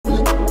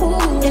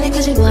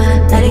cause you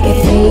want, let it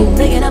get deep.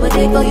 Picking up a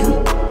dick for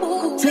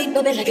you. Sweet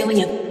baby, like it when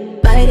you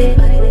bite it,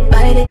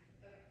 bite it.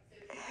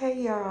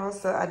 Hey y'all,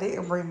 so I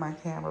didn't bring my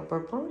camera,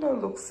 but Bruno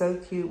looks so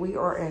cute. We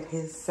are at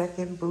his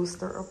second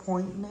booster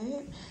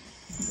appointment,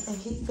 and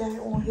he got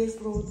on his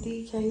little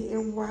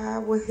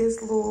DKNY with his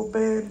little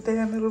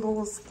bandana,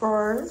 little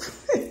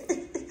scarf.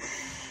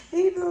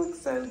 He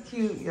looks so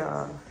cute,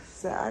 y'all.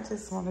 So I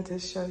just wanted to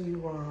show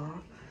you all.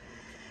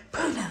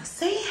 Bruno,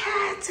 say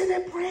hi to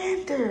the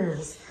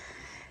Branders.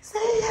 Say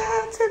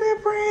hi to the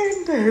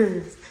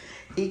Branders.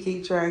 He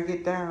keep trying to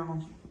get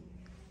down.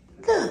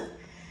 Look.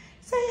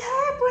 Say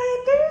hi,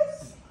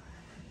 Branders.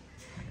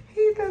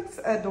 He looks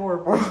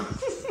adorable.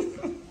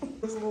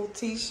 His little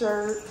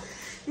t-shirt.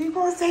 You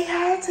gonna say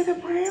hi to the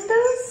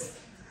Branders?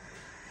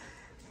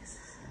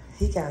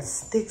 He got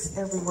sticks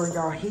everywhere,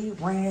 y'all. He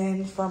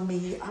ran from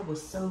me. I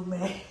was so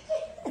mad.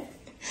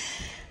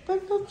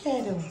 But look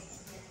at him.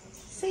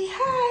 Say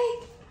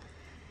hi.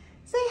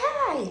 Say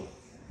hi.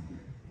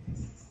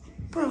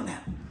 Bruno.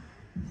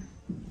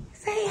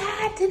 Say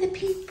hi to the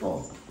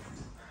people.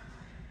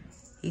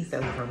 He's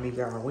over from me,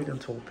 y'all. We done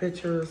took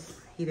pictures.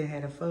 He done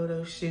had a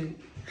photo shoot.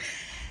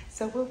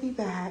 So we'll be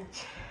back.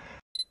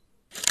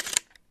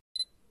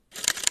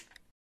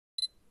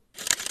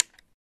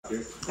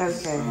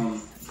 Okay.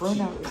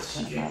 Bruno is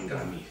She came and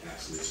got me,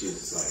 actually. She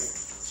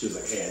was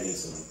like, hey, I need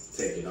some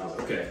taking off.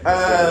 Okay.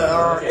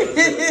 All right.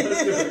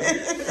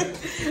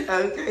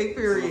 Okay, Okay,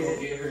 period. So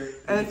we'll get her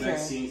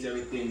vaccines,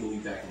 everything. We'll be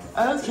back.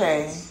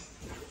 Okay.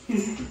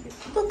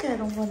 Look at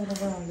him running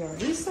around, y'all.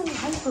 He's so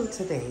hyper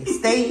today.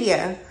 Stay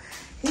here.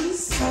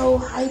 He's so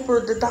hyper.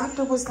 The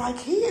doctor was like,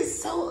 he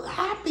is so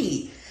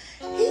happy.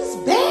 He's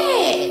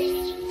bad.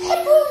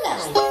 Hey, Bruno.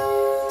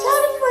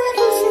 Tell the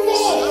Branders you're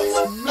bad.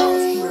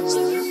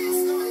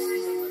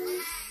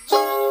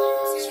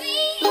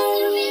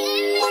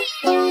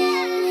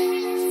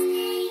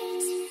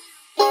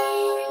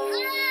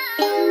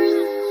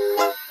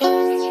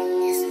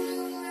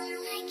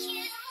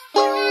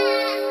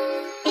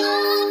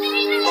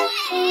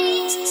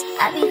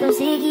 I be so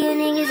sick of you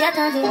niggas, y'all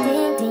talking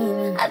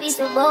ding. I be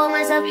so bold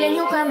myself, then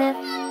you coming.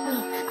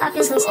 I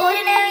feel so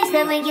ordinary,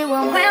 step when you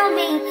around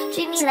me.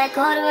 Treat me like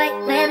all the right,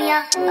 wear me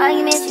out.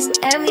 Arguments, you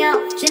air me out.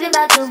 Tripping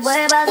about to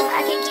worry about.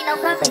 I can't keep no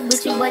conflict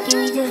with you, but can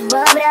we just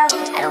rub it out?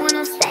 I don't want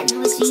no standing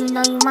with you, you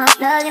know you my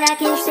plug, and I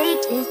can't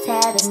shake this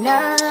habit,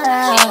 no.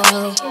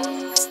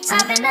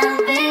 I've been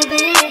out,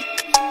 baby,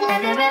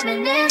 I've been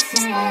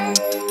reminiscing,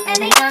 and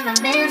they know I'm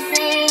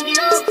missing you.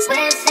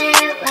 Wishing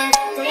it was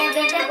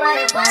different what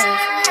it was.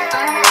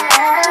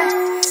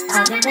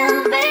 I've been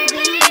out,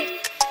 baby.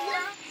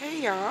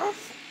 Hey, y'all.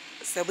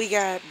 So we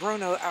got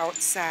Bruno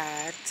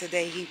outside.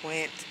 Today he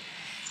went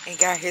and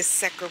got his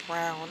second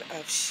round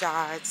of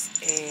shots,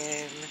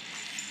 and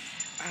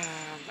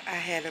I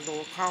had a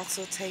little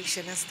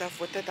consultation and stuff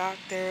with the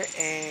doctor,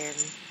 and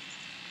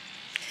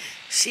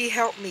she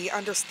helped me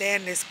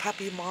understand this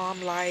puppy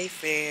mom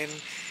life and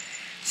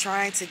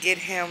trying to get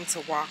him to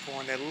walk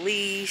on a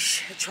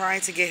leash, trying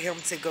to get him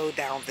to go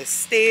down the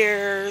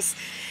stairs.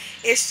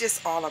 It's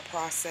just all a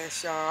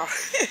process, y'all.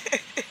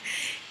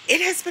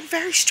 It has been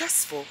very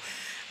stressful.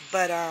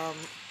 But I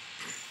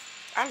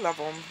love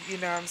him, you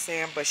know what I'm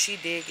saying? But she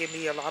did give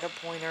me a lot of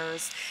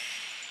pointers.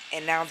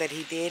 And now that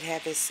he did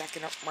have his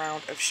second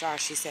round of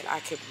shots, she said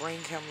I could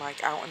bring him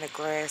like out in the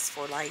grass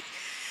for like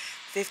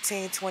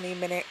 15-20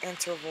 minute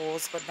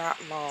intervals, but not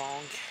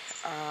long.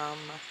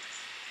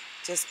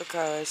 Just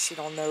because she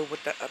don't know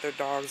what the other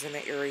dogs in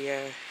the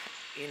area,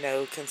 you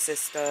know,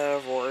 consist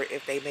of, or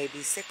if they may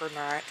be sick or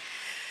not.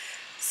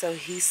 So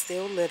he's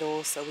still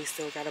little, so we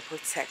still got to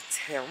protect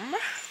him.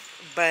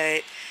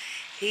 But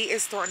he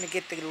is starting to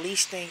get the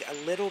leash thing a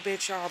little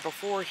bit, y'all.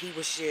 Before, he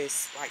was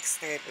just, like,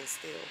 standing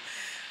still.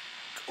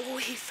 Oh,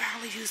 he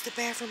finally used the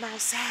bathroom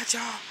outside,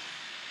 y'all.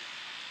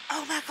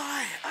 Oh, my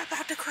God. I'm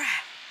about to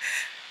cry.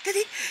 Did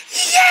he?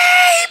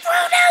 Yay,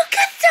 Bruno.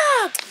 Good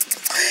job.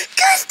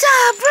 Good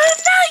job,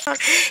 Bruno.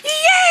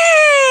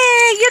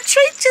 Yay. Your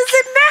treats is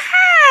in the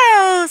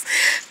house.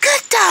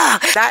 Good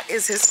dog. That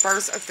is his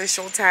first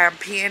official time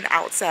peeing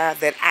outside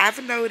that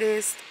I've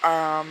noticed.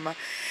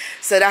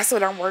 So that's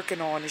what I'm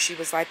working on. And she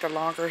was like, the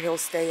longer he'll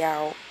stay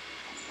out,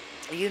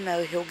 you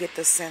know, he'll get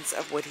the sense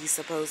of what he's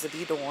supposed to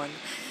be doing.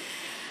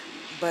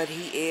 But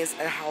he is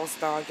a house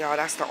dog, y'all.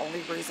 That's the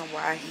only reason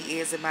why he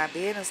is in my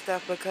bed and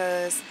stuff,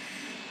 because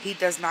he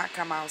does not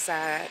come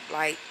outside.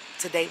 Like,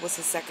 today was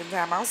his second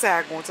time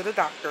outside going to the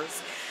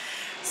doctors.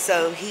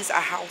 So he's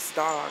a house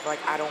dog. Like,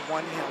 I don't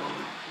want him.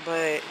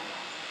 But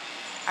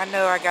I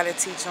know I got to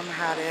teach him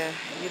how to,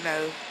 you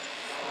know,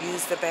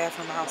 use the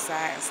bathroom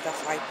outside and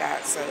stuff like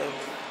that. So,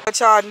 but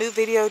y'all, new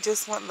video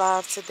just went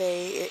live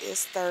today. It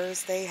is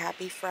Thursday.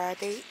 Happy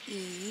Friday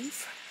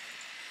Eve.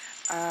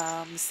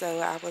 So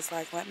I was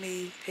like, let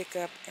me pick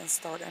up and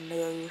start a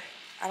new,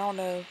 I don't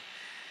know,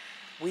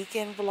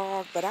 weekend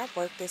vlog. But I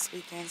work this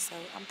weekend, so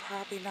I'm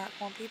probably not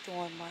going to be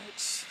doing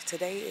much.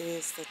 Today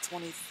is the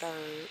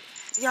 23rd.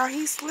 Y'all,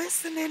 he's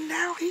listening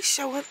now. He's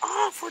showing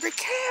off for the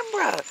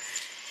camera.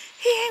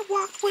 He ain't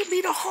walked with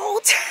me the whole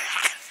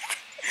time.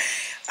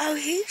 Oh,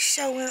 he's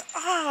showing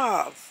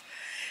off.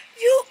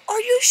 Are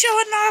you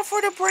showing off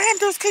for the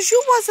branders? Because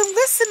you wasn't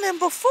listening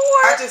before.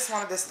 I just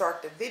wanted to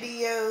start the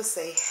video,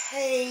 say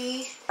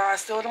hey. I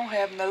still don't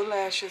have no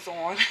lashes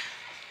on.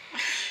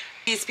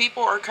 These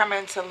people are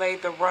coming to lay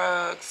the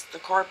rugs, the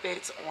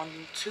carpets on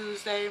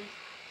Tuesday,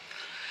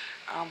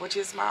 which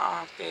is my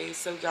off day.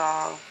 So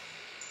y'all,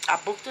 I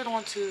booked it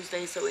on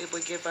Tuesday so it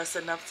would give us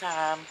enough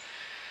time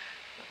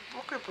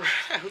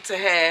to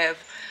have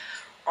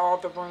all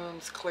the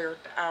rooms cleared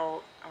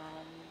out.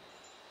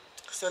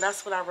 So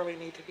that's what I really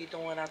need to be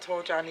doing. I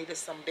told you I needed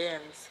some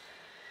bins,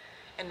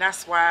 and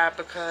that's why,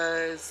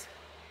 because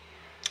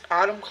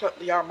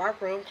y'all, my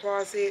room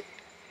closet.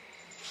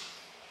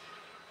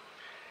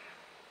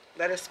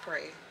 Let us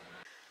pray.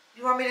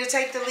 You want me to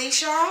take the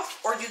leash off,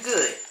 or you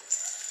good?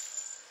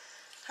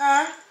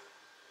 Huh?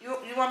 You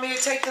want me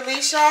to take the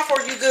leash off,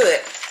 or you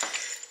good?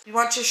 You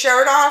want your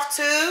shirt off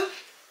too?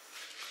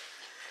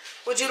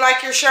 Would you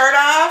like your shirt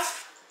off?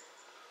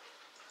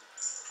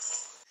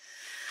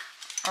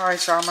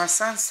 Alright, y'all, my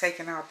son's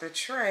taking out the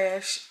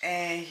trash,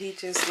 and he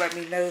just let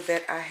me know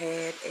that I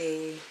had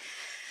a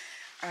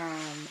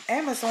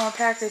Amazon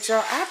package,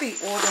 y'all. I be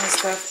ordering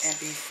stuff and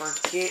be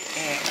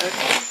forgetting.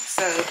 Okay,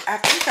 so I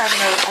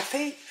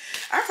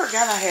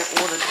forgot I had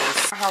ordered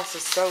this. My house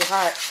is so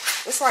hot.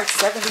 It's like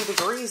 70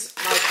 degrees.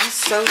 Like, I'm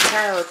so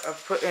tired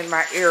of putting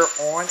my air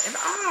on and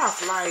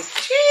off. Like,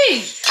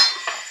 geez.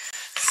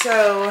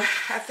 So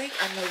I think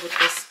I know what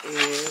this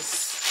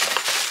is.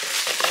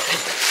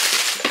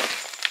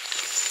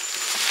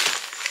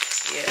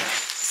 Yeah,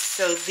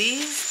 so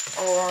these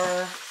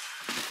are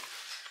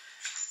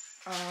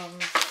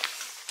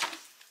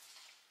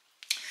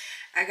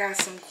I got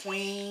some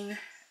Queen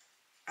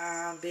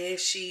bed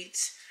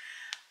sheets,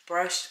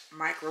 brushed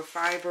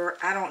microfiber.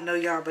 I don't know,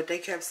 y'all, but they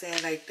kept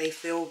saying like they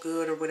feel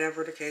good or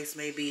whatever the case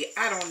may be.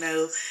 I don't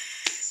know.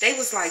 They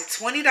was like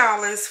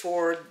 $20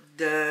 for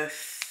the,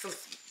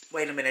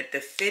 wait a minute, the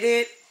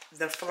fitted,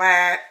 the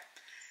flat,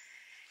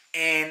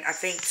 and I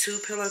think 2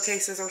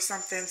 pillowcases or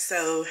something.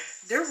 So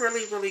they're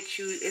really, really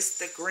cute. It's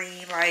the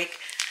green, like,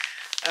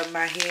 of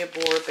my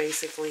headboard,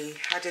 basically.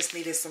 I just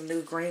needed some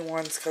new green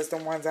ones because the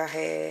ones I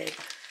had,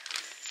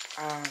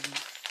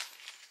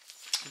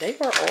 they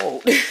were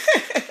old.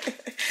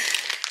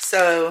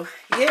 So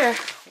yeah,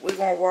 we're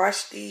gonna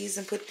wash these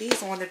and put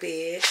these on the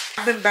bed.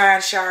 I've been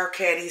buying shower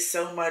caddies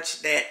so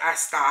much that I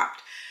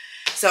stopped.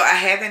 So I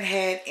haven't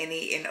had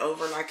any in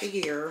over like a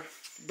year.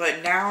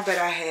 But now that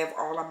I have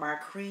all of my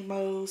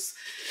Cremos,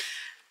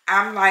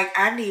 I'm like,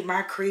 I need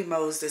my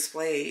Cremos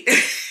displayed.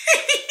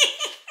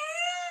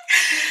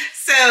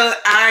 So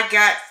I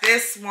got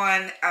this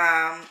one,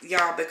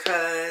 y'all,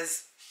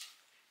 because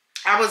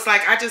I was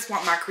like, I just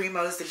want my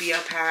Cremos to be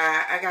up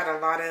high. I got a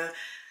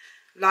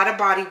lot of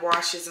body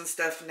washes and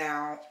stuff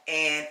now,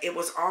 and it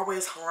was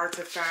always hard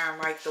to find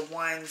like the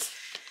ones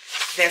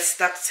that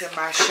stuck to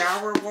my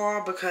shower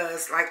wall,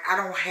 because like I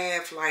don't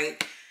have,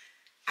 like,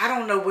 I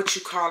don't know what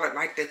you call it,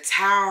 like the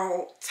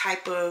towel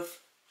type of,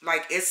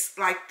 like, it's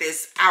like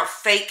this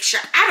fake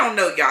shower. I don't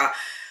know, y'all.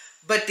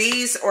 But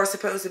these are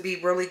supposed to be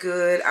really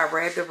good. I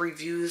read the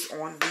reviews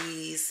on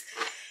these,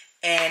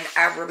 and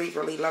I really,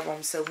 really love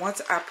them. So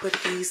once I put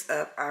these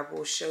up, I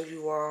will show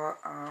you all,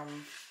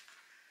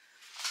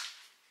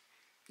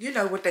 you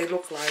know, what they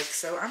look like.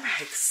 So I'm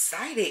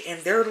excited.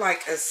 And they're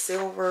like a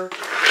silver.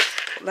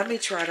 Let me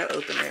try to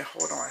open it.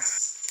 Hold on.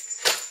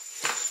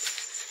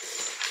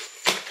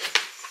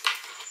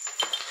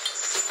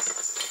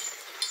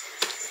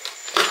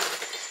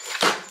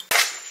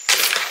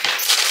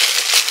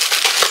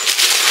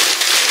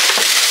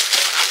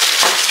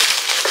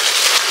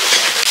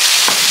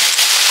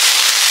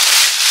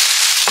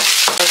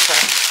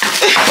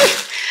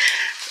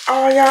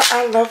 Oh, y'all,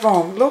 I love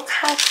them. Look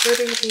how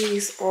pretty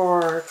these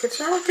are. Could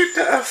y'all get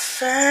the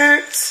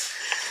effect?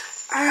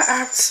 I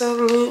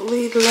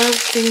absolutely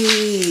love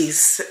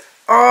these.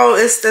 Oh,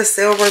 it's the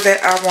silver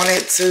that I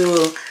wanted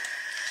to.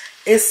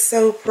 It's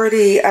so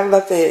pretty. I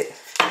love it.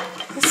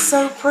 It's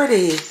so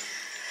pretty.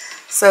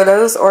 So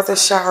those are the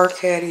shower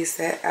caddies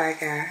that I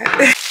got.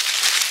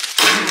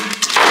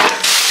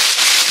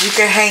 You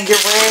can hang your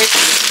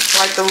rags,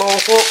 like the little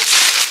hooks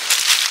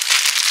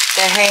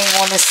that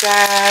hang on the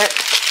side.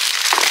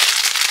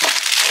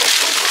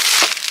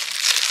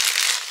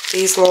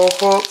 These little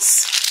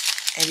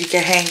hooks, and you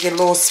can hang your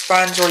little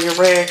sponge or your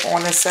rag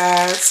on the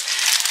sides.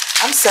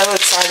 I'm so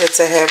excited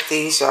to have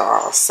these,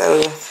 y'all.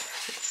 So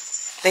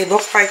they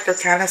look like they're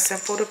kind of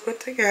simple to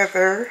put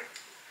together.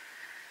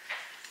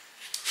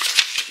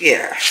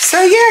 Yeah.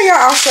 So yeah,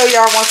 y'all, I'll show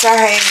y'all once I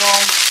hang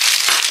them.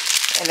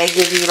 And they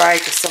give you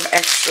like some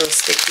extra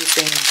sticky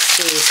things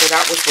too. So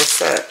that was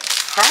what's up.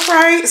 All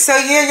right. So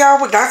yeah,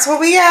 y'all, that's what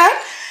we got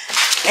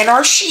in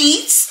our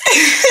sheets.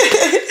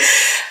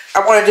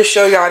 I wanted to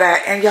show y'all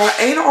that. And y'all,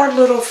 ain't our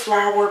little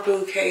flower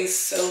bouquet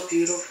so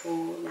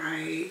beautiful?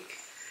 Like,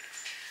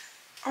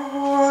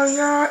 oh,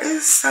 y'all,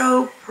 it's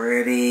so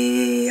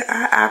pretty.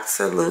 I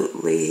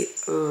absolutely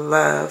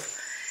love.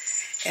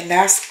 And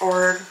that's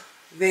our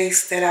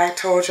vase that I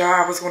told y'all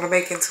I was going to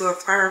make into a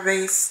flower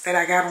vase that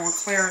I got on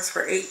clearance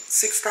for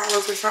 $6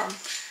 or something.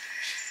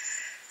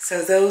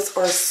 So those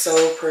are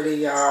so pretty,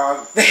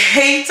 y'all.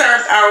 They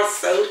turned out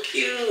so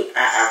cute.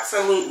 I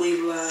absolutely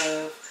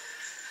love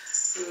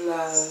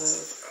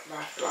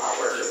my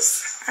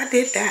flowers. I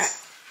did that.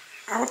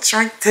 I'll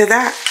drink to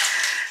that.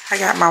 I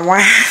got my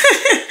wine.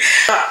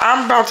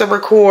 I'm about to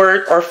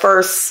record our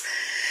first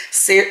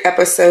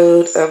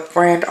episode of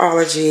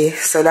Brandology.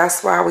 So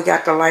that's why we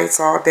got the lights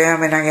all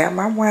dim and I got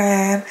my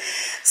wine.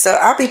 So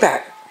I'll be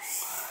back.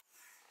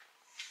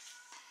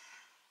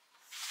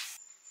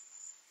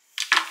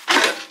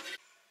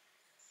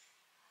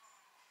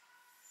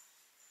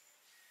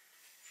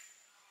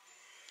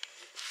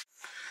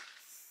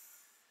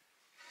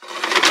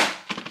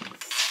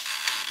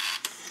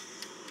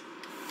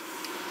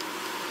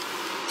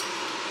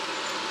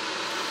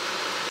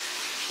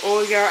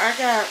 Oh y'all,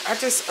 I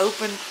just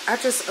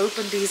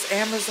opened these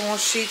Amazon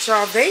sheets,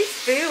 y'all. They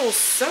feel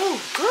so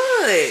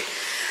good.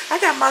 I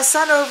got my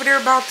son over there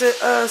about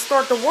to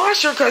start the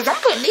washer because I'm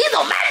putting these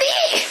on my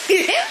bed.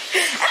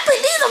 I'm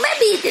putting these on my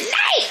bed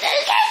tonight,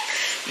 okay?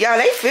 Y'all,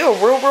 they feel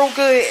real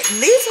good.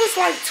 And these was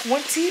like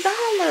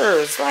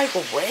 $20. Like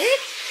what?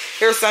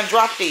 Here, son,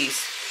 drop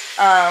these.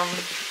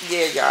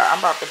 Yeah, y'all, I'm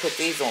about to put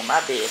these on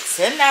my bed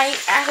tonight.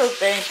 I hope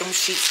they ain't them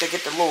sheets that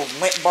get the little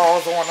lint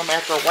balls on them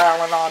after a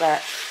while and all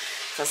that.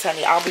 Because,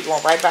 honey, I'll be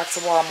going right back to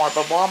Walmart.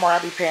 But Walmart,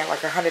 I'll be paying like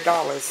 $100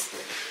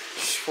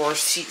 for a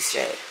sheet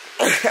set.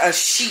 A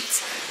sheet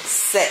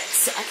set.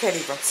 I can't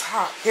even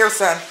talk. Here,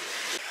 son.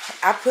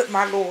 I put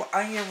my little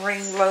onion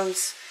ring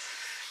loaves.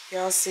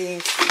 Y'all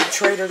see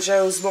Trader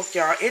Joe's. Look,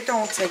 y'all. It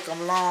don't take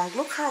them long.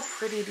 Look how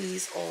pretty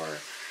these are.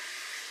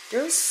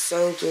 They're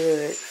so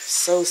good.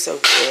 So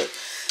good.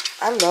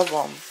 I love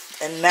them.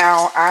 And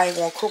now I ain't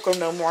going to cook them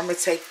no more. I'm going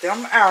to take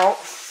them out.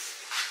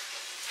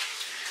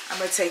 I'm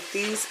going to take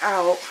these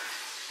out.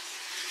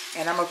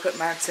 And I'm going to put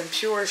my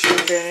tempura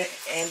shrimp in it.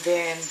 And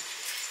then,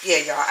 yeah,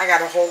 y'all, I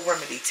got a whole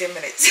remedy. 10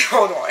 minutes.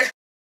 Hold on.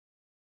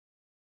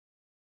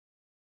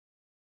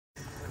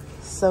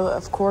 So,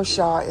 of course,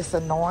 y'all, it's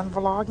a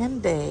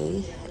non-vlogging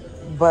day.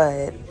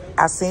 But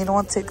I seen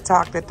on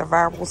TikTok that the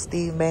viral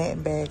Steve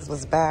Madden bags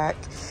was back.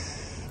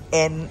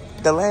 And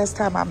the last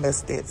time I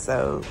missed it.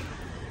 So,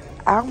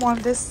 I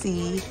wanted to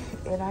see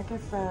if I can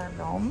find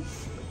them.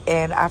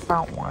 And I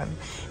found one.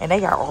 And they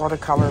got all the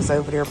colors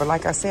over there. But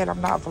like I said,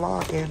 I'm not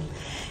vlogging.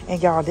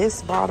 And y'all,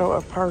 this bottle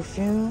of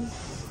perfume,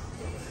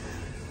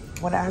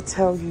 when I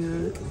tell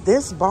you,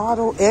 this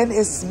bottle, and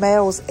it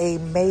smells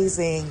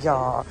amazing,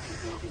 y'all.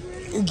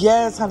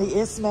 Yes, honey,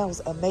 it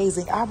smells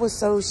amazing. I was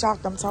so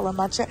shocked. I'm telling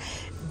my child,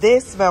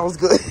 this smells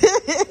good.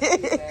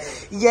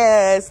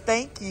 Yes,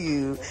 thank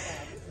you.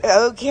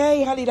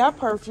 Okay, honey, that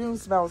perfume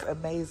smells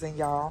amazing,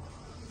 y'all.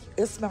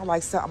 It smelled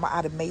like something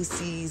out of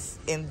Macy's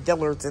and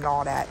Dillard's and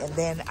all that. And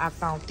then I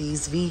found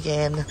these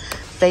vegan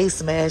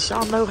face masks.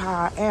 Y'all know how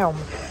I am.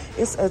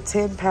 It's a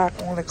 10-pack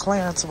on the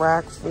clearance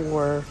rack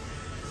for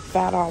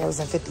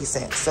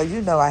 $5.50. So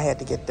you know I had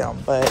to get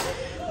them. But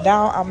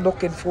now I'm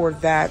looking for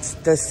that.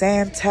 The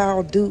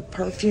Santal dupe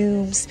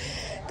perfumes.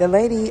 The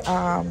lady,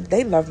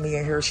 they love me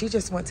in here. She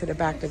just went to the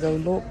back to go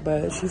look.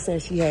 But she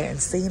said she hadn't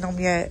seen them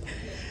yet.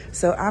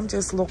 So I'm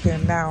just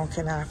looking now.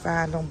 Can I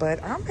find them?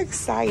 But I'm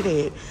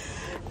excited.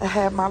 I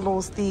had my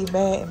little Steve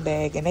Madden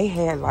bag, and they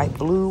had like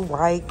blue,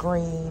 white,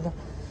 green.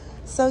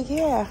 So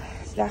yeah,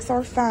 that's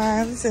our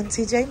finds in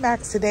TJ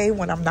Maxx today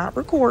when I'm not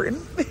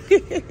recording.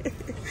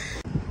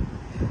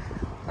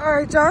 All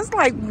right, y'all, it's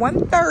like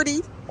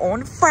 1:30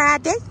 on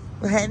Friday,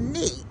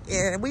 honey,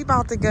 and we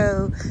about to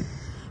go.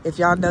 If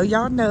y'all know,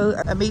 y'all know.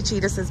 Amici,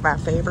 this is my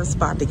favorite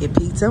spot to get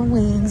pizza and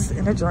wings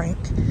and a drink.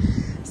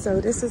 So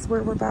this is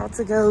where we're about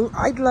to go.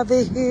 I love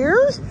it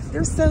here.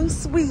 They're so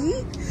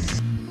sweet.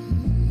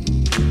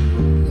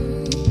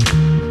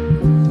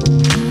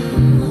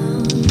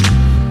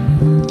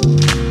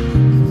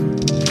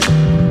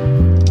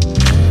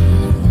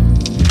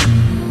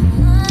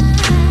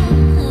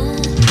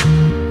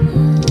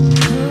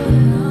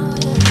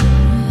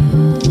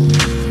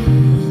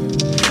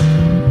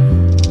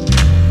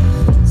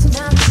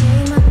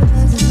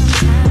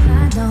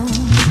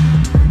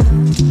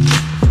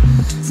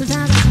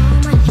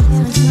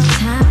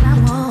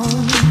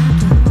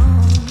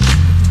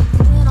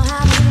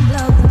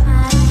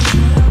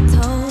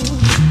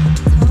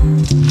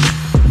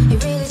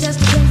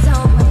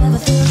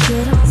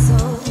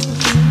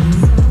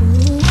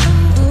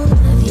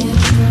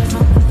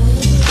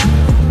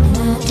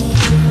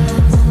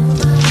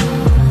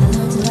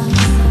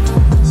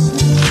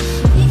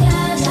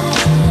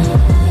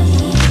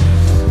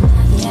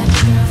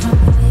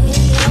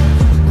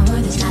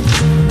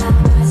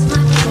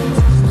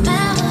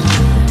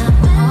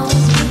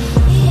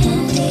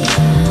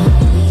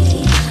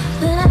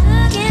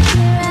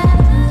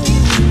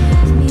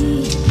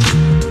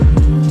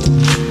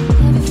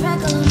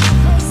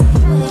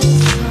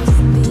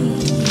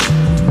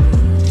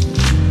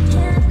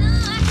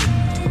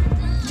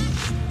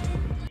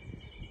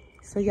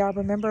 So y'all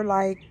remember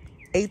like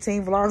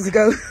 18 vlogs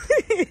ago,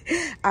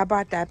 I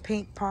bought that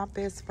pink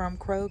pampas from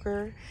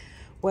Kroger.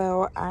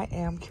 Well, I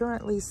am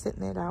currently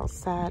sitting it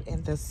outside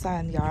in the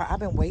sun, y'all. I've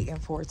been waiting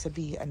for it to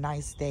be a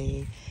nice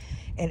day.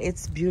 And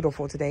it's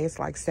beautiful today. It's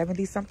like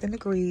 70-something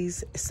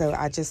degrees. So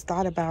I just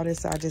thought about it.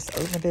 So I just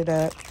opened it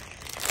up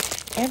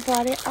and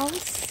brought it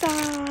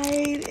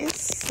outside.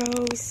 It's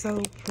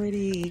so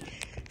pretty.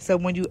 So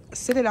when you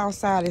sit it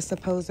outside, it's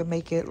supposed to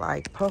make it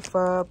like puff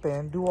up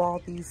and do all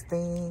these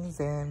things.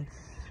 And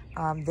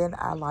then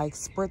I like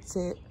spritz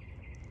it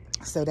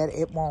so that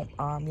it won't,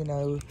 you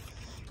know,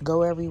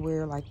 go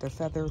everywhere like the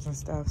feathers and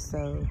stuff.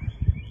 So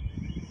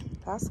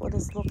that's what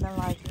it's looking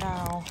like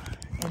now.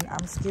 And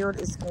I'm scared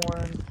it's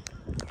going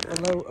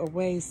to blow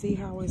away. See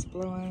how it's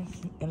blowing?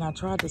 And I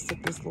tried to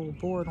stick this little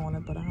board on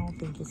it, but I don't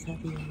think it's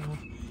heavy enough.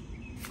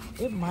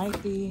 It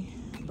might be,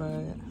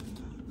 but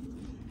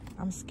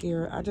I'm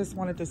scared. I just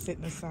wanted to sit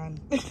in the sun.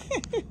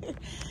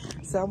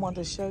 So I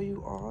wanted to show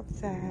you all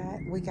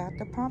that. We got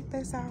the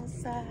pampas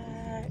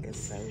outside. It's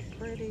so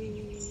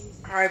pretty.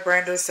 All right,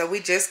 Brenda. So we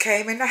just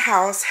came in the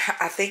house.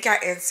 I think I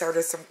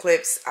inserted some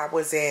clips. I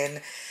was in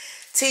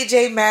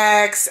TJ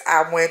Maxx.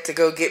 I went to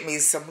go get me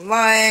some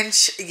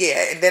lunch.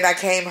 Yeah, and then I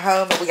came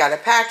home and we got a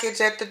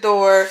package at the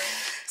door.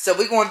 So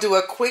we're going to do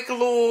a quick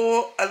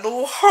little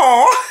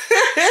haul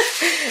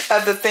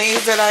of the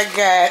things that I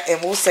got.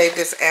 And we'll save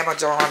this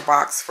Amazon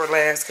box for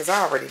last because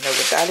I already know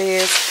what that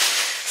is.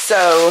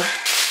 So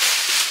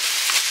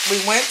we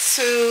went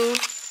to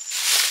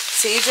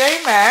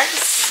TJ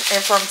Maxx.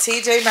 And from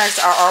TJ Maxx,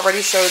 I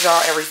already showed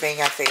y'all everything,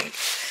 I think.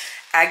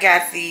 I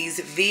got these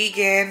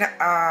vegan,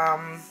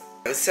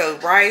 so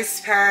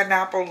rice,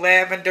 pineapple,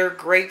 lavender,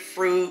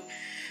 grapefruit,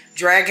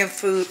 dragon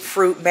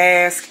fruit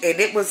mask, and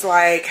it was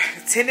like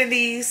 10 of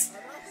these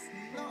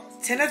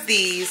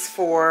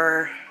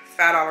for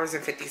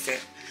 $5.50.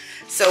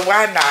 So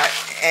why not?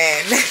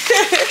 And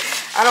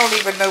I don't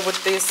even know what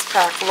this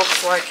pack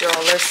looks like, y'all.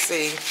 Let's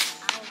see.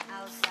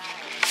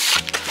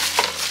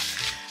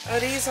 Oh,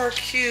 these are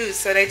cute.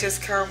 So they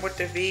just come with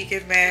the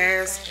vegan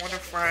mask on the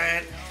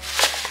front.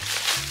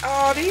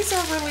 Oh, these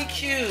are really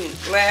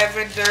cute.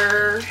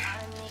 Lavender,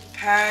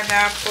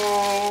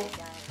 pineapple,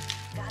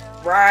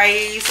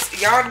 rice.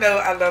 Y'all know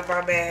I love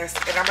my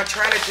mask, and I'm gonna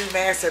try to do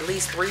masks at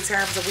least 3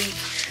 times a week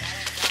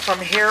from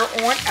here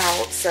on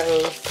out.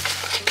 So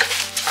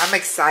I'm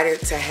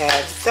excited to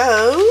have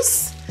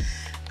those.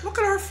 Look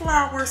at our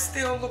flowers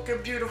still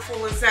looking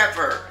beautiful as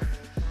ever.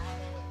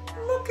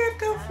 Look at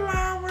the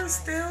flowers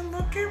still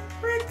looking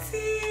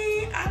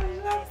pretty. I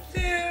love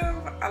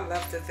them. I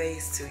love the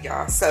vase too,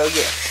 y'all. So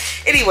yeah,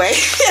 anyway.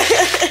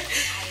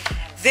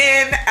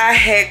 Then I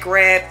had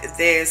grabbed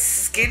this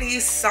skinny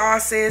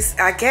sauces.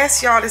 I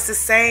guess, y'all, it's the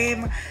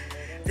same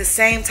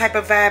type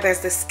of vibe as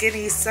the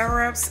skinny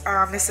syrups.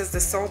 This is the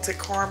salted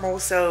caramel.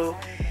 So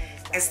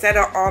instead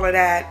of all of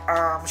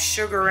that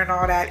sugar and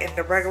all that in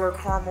the regular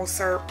caramel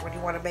syrup when you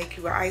want to make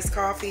you an iced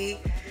coffee,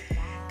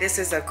 this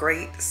is a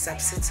great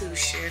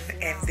substitution.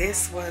 And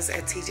this was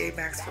at TJ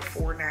Maxx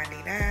for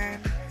 $4.99.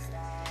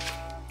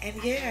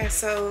 And yeah,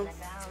 so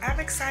I'm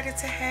excited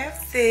to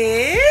have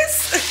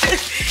this.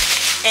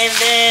 And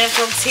then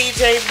from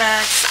TJ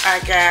Maxx,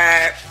 I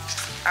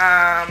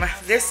got,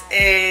 this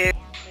is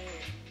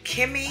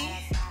Kimmy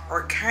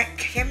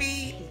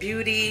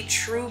Beauty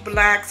True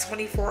Black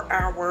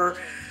 24-hour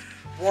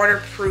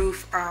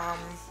waterproof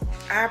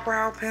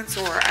eyebrow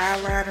pencil or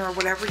eyeliner or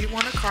whatever you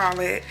want to call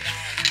it.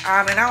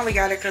 And I only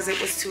got it because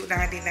it was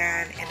 $2.99,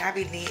 and I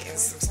be needing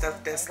some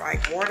stuff that's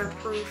like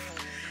waterproof.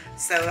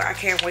 So I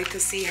can't wait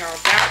to see how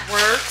that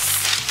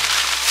works.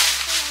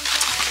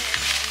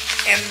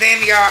 And then,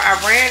 y'all, I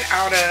ran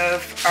out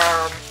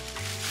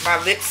of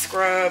my lip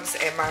scrubs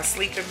and my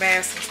sleeping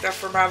mask and stuff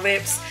for my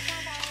lips.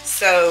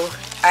 So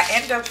I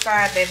ended up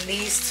finding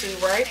these two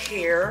right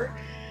here.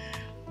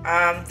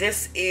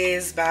 This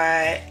is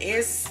by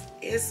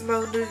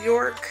Ismo, New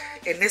York.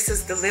 And this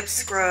is the lip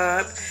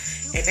scrub.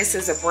 And this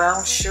is a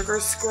brown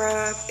sugar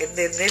scrub. And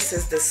then this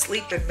is the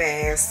sleeping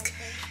mask.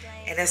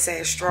 And it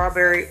says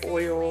strawberry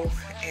oil.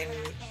 And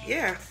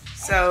yeah,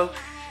 so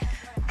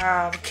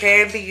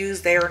can be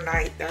used day or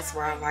night. That's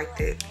why I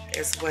liked it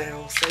as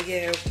well. So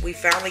yeah, we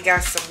finally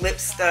got some lip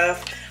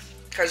stuff.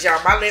 Because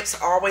y'all, my lips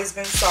always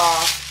been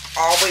soft.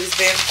 Always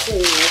been cool.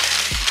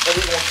 And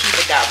we gonna keep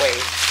it that way.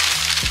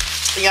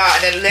 Y'all,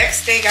 and the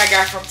next thing I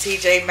got from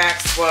TJ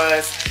Maxx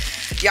was,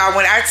 y'all,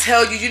 when I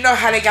tell you, you know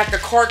how they got the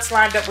carts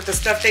lined up with the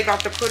stuff they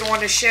about to put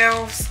on the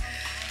shelves?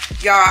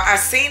 Y'all, I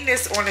seen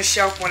this on the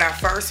shelf when I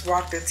first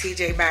walked in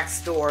TJ Maxx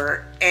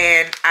store,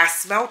 and I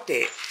smelt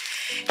it.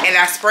 And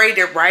I sprayed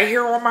it right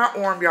here on my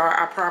arm, y'all.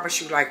 I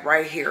promise you, like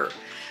right here.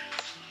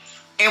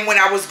 And when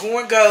I was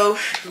going to go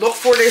look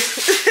for this,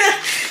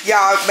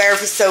 y'all,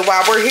 so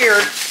while we're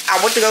here, I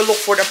went to go look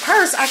for the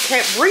purse. I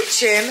kept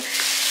reaching,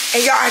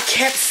 and y'all, I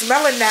kept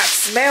smelling that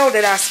smell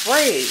that I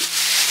sprayed.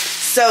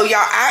 So, y'all,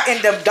 I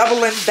end up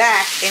doubling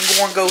back and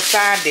going to go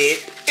find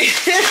it.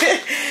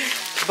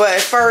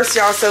 But first,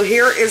 y'all, so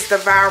here is the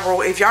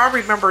viral. If y'all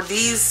remember,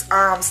 these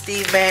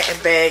Steve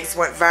Madden bags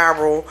went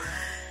viral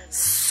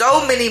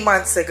so many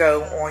months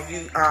ago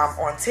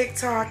on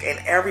TikTok, and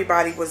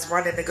everybody was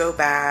running to go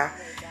buy.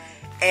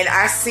 And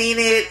I seen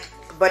it,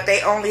 but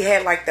they only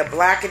had like the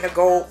black and the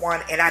gold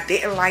one, and I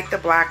didn't like the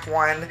black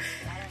one.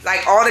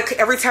 Like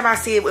every time I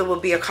see it, it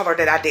would be a color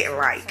that I didn't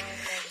like.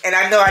 And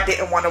I know I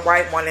didn't want a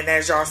white one, and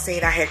as y'all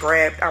seen,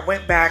 I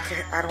went back,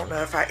 I don't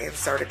know if I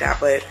inserted that,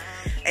 but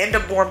I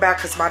ended up going back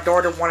because my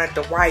daughter wanted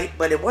the white,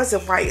 but it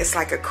wasn't white, it's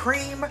like a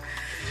cream.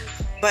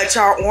 But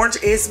y'all, orange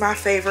is my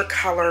favorite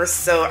color,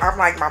 so I'm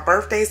like, my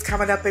birthday's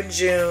coming up in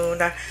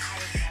June.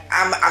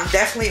 I'm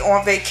definitely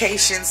on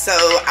vacation, so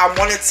I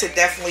wanted to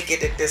definitely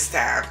get it this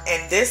time.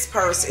 And this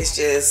purse is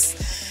just,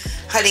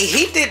 honey,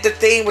 he did the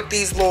thing with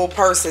these little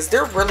purses.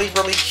 They're really,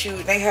 really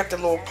cute. They have the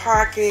little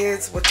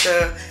pockets with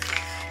the,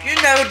 you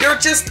know, they're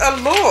just a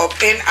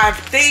look. And I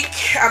think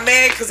I'm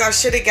mad because I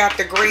should have got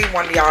the green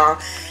one, y'all.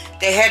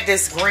 They had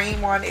this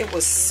green one. It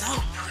was so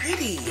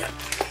pretty.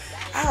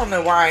 I don't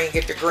know why I didn't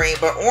get the green,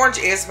 but orange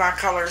is my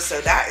color. So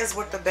that is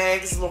what the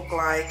bags look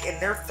like. And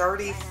they're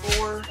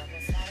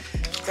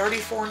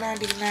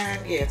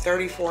 $34.99. Yeah,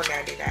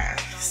 $34.99.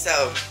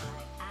 So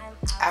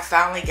I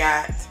finally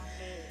got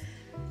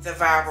the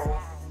viral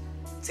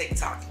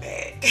TikTok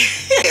bag.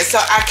 So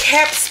I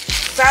kept,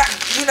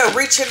 you know,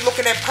 reaching,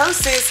 looking at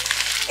purses.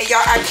 And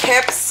y'all, I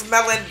kept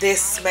smelling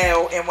this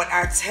smell. And when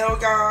I tell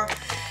y'all,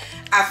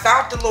 I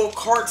found the little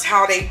carts,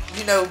 how they,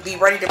 you know, be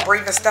ready to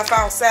bring the stuff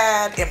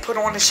outside and put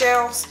on the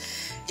shelves.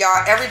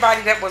 Y'all,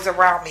 everybody that was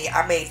around me,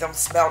 I made them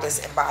smell this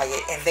and buy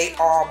it. And they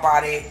all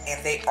bought it,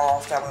 and they all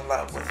fell in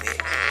love with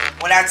it.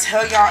 When I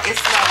tell y'all, it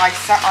smells like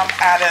something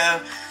out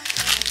of,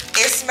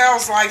 it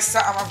smells like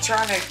something, I'm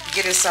trying to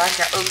get it so I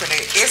can open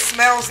it. It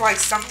smells like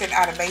something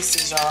out of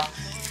Macy's, y'all.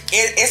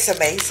 It's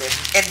amazing.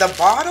 And the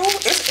bottle,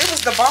 it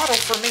was the bottle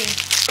for me.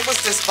 It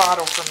was this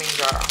bottle for me,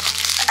 y'all.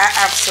 I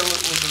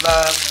absolutely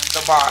love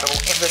the bottle,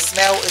 and the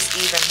smell is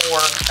even more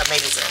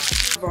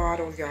amazing.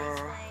 Bottle,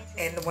 y'all,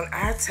 and when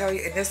I tell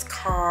you, and it's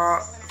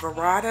called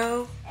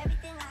Verado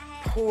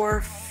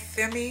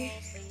POPPIN.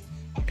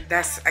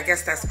 I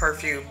guess that's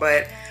perfume,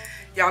 but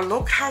y'all,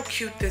 look how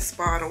cute this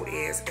bottle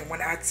is. And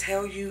when I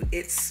tell you,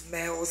 it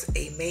smells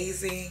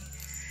amazing.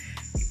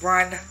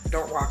 Run,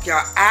 don't walk,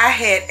 y'all.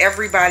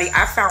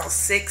 I found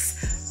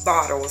 6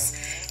 bottles.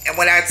 And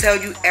when I tell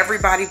you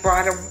everybody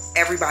brought them,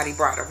 everybody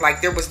brought them.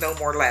 Like, there was no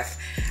more left.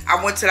 I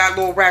went to that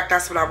little rack.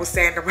 That's what I was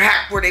saying. The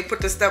rack where they put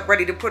the stuff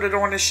ready to put it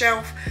on the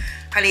shelf.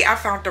 Honey, I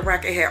found the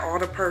rack. It had all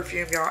the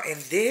perfume, y'all. And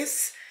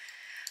this,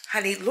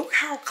 honey, look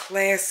how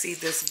classy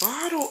this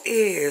bottle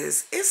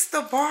is. It's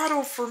the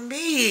bottle for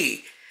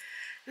me.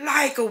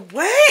 Like,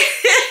 what?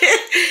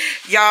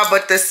 Y'all,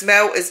 but the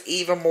smell is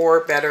even more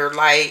better.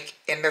 Like,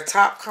 and the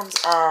top comes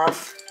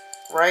off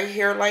right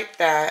here like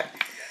that.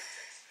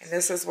 And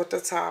this is what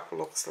the top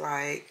looks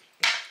like.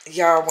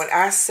 Y'all, when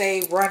I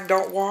say run,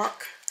 don't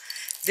walk,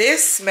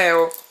 this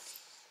smell,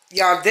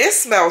 y'all,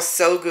 this smells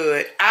so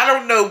good. I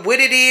don't know what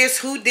it is,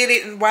 who did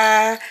it, and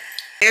why.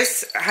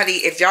 This, honey,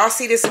 if y'all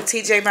see this in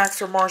TJ Maxx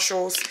or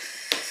Marshalls,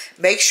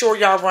 make sure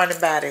y'all run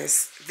and buy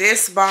this.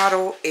 This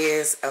bottle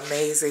is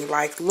amazing.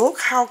 Like, look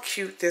how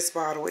cute this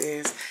bottle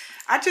is.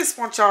 I just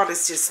want y'all to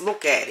just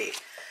look at it.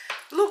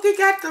 Look, it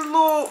got the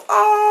little,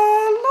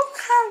 oh, look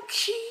how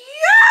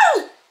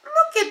cute.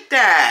 Look at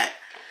that.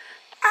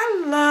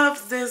 I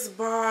love this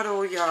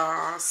bottle,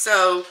 y'all.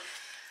 So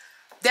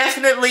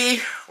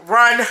definitely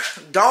run,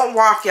 don't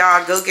walk,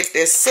 y'all. Go get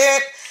this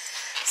scent.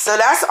 So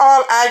that's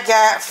all I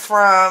got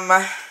from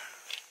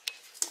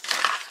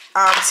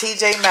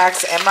TJ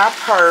Maxx and my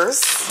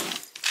purse.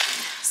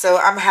 So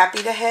I'm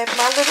happy to have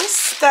my little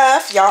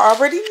stuff. Y'all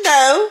already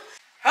know.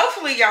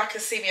 Hopefully y'all can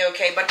see me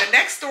okay. But the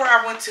next store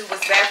I went to was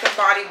Bath &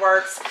 Body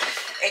Works.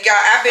 And y'all,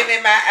 I've been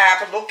in my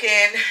app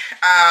looking.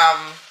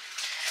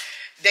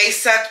 They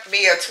sent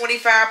me a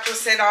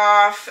 25%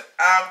 off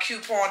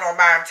coupon on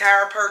my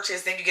entire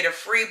purchase. Then you get a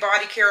free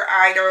body care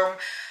item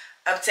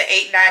up to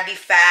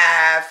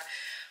 $8.95.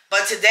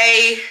 But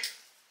today,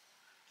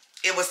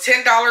 it was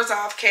 $10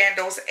 off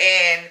candles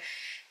and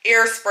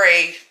air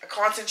spray.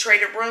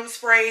 Concentrated room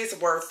sprays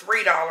were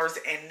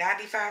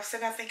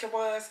 $3.95, I think it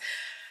was.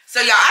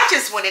 So y'all, I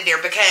just went in there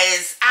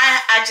because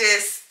I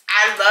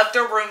love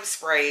the room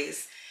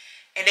sprays.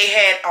 And they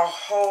had a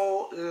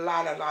whole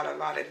lot of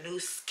new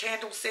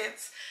candle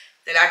scents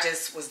that I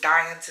just was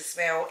dying to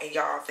smell. And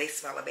y'all, they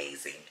smell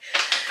amazing.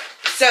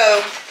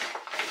 So,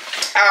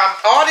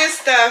 all this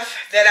stuff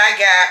that I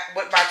got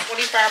with my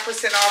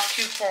 25% off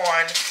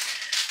coupon,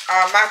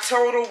 my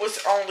total was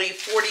only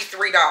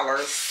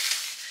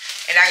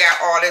 $43. And I got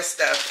all this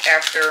stuff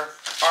after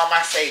all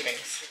my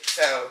savings.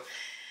 So,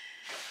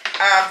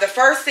 the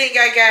first thing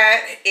I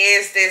got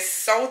is this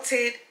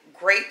Salted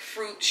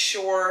Grapefruit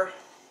Shore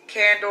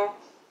candle.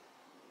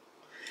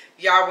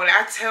 Y'all, when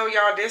I tell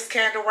y'all this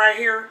candle right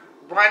here,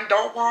 run,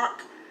 don't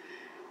walk,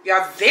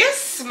 y'all, this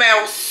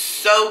smells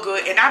so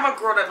good. And I'm a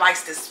girl that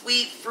likes the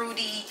sweet,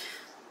 fruity.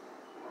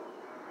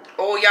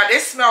 Oh, y'all,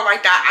 this smells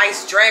like that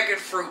iced dragon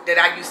fruit that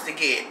I used to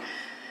get.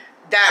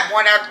 That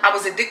one I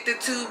was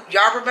addicted to.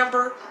 Y'all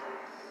remember?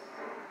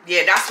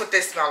 Yeah, that's what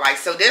this smells like.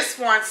 So this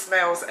one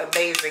smells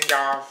amazing,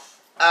 y'all.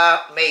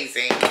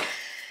 Amazing.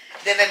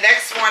 Then the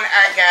next one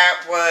I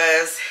got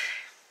was,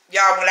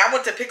 y'all, when I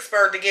went to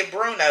Pittsburgh to get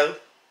Bruno.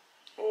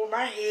 Oh,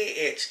 my head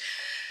itch.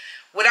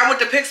 When I went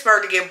to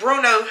Pittsburgh to get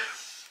Bruno,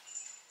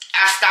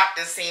 I stopped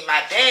and seen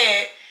my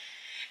dad.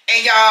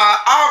 And y'all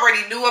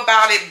already knew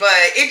about it,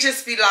 but it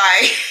just be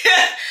like,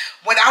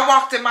 when I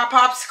walked in my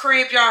pop's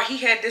crib, y'all, he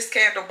had this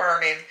candle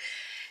burning.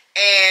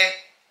 And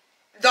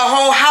the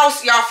whole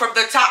house, y'all, from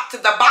the top to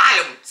the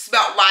bottom,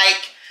 smelled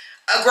like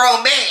a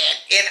grown man.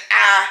 And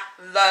I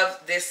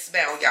love this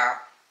smell, y'all.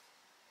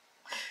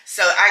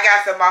 So I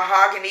got the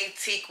Mahogany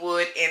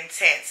Teakwood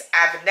Intense.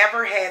 I've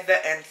never had the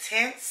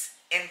intense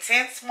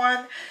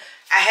one.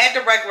 I had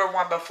the regular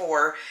one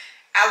before.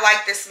 I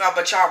like this smell,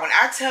 but y'all, when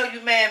I tell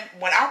you, man,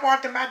 when I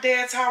walked in my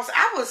dad's house,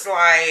 I was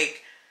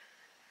like,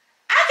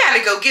 I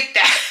gotta go get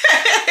that.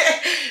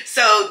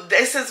 So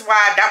this is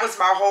why, that was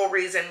my whole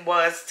reason,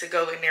 was to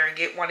go in there and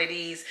get one of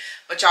these.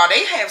 But y'all,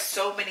 they have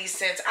so many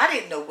scents, I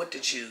didn't know what to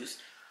choose.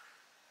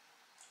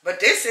 But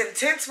this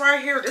Intense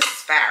right here, this is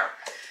fire.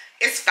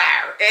 It's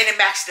fire, and it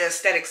matched the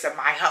aesthetics of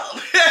my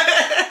home.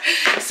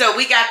 So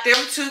we got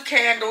them 2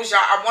 candles,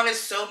 y'all. I wanted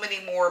so many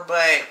more,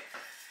 but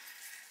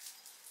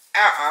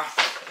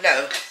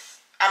no,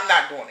 I'm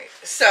not doing it.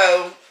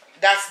 So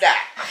that's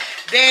that.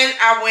 Then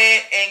I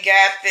went and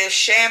got this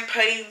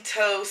champagne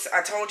toast.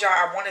 I told y'all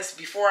I wanted this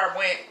before I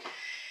went.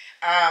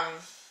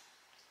 After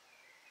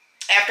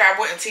I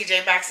went in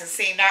TJ Maxx and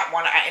seen that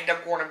one, I ended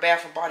up going to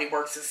Bath and Body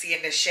Works and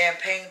seeing this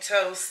champagne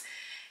toast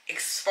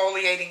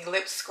exfoliating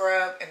lip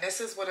scrub, and this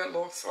is what it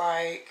looks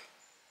like.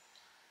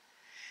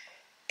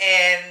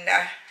 And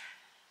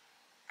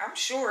I'm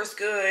sure it's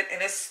good.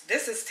 And this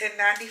is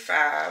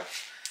 $10.95.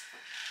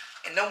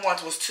 And them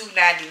ones was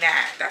 $2.99.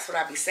 That's what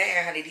I be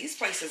saying, honey. These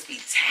places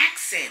be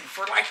taxing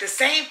for like the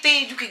same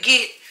thing you could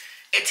get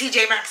at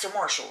TJ Maxx or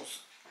Marshalls.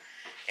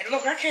 And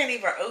look, I can't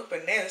even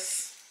open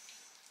this.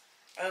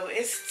 Oh,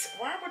 it's,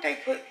 why would they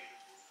put,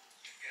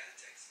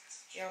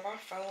 yeah, my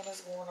phone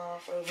is going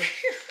off over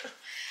here.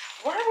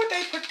 Why would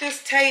they put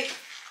this tape?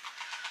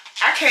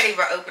 I can't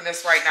even open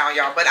this right now,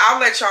 y'all. But I'll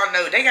let y'all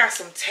know. They got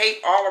some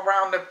tape all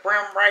around the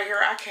brim right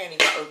here. I can't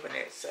even open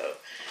it, so.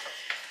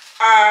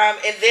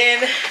 And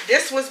then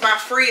this was my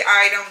free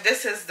item.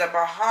 This is the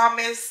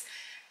Bahamas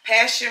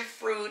Passion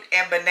Fruit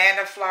and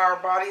Banana Flower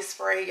Body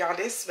Spray. Y'all,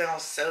 this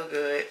smells so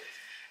good.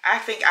 I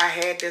think I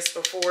had this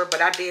before,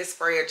 but I did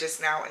spray it just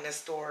now in the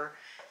store.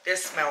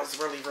 This smells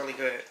really, really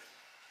good.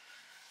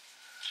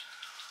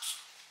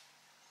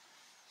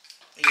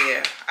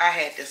 Yeah, I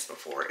had this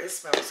before. It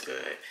smells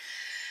good.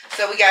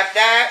 So we got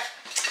that.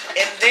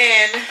 And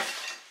then,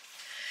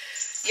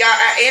 y'all,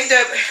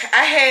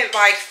 I had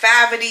like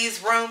 5 of these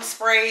room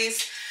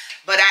sprays,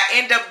 but I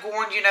end up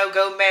going, you know,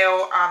 go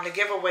mail the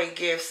giveaway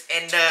gifts.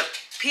 And the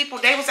people,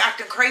 they was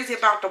acting crazy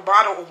about the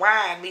bottle of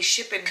wine, me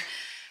shipping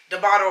the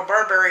bottle of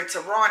Burberry to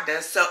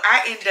Rhonda. So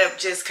I end up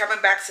just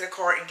coming back to the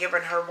car and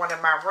giving her one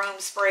of my room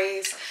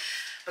sprays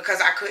because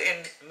I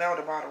couldn't mail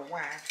the bottle of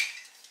wine.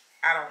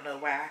 I don't know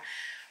why.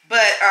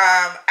 But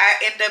I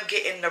end up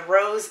getting the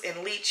Rose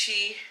and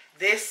Lychee.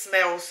 This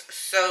smells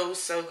so,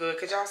 so good.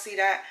 Could y'all see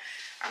that?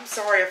 I'm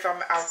sorry if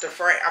I'm out the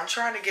front. I'm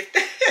trying to get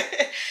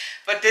that.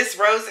 But this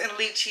Rose and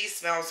Lychee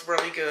smells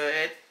really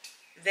good.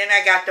 Then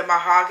I got the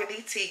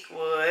Mahogany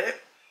Teakwood.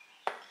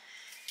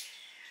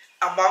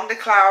 Among the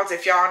Clouds,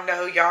 if y'all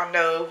know,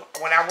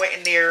 when I went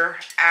in there,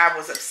 I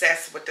was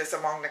obsessed with this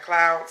Among the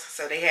Clouds.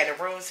 So they had a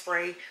room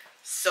spray.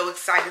 So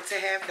excited to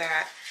have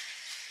that.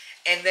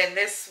 And then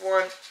this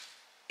one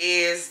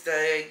is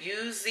the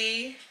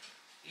Yuzu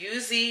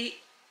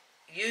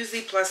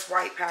plus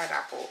white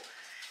pineapple.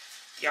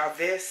 Y'all,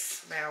 this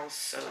smells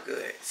so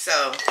good.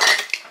 So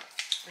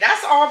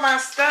that's all my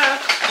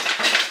stuff.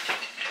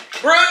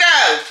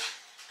 Bruno,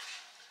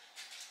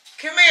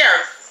 come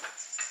here.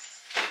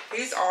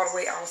 He's all the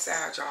way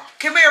outside, y'all.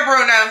 Come here,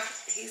 Bruno.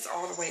 He's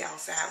all the way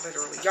outside,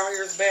 literally. Y'all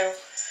hear his bell?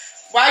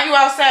 Why you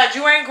outside?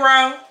 You ain't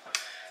grown.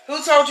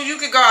 Who told you you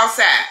could go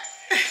outside?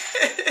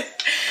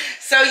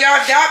 So,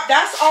 y'all,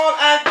 that's all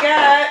I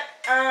got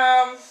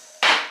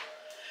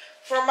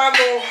for my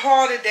little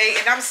haul today.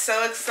 And I'm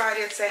so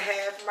excited to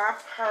have my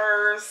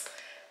purse.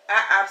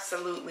 I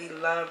absolutely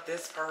love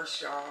this purse,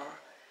 y'all.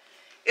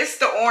 It's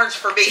the orange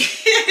for me.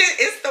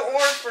 It's the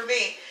orange for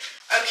me.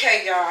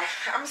 Okay, y'all,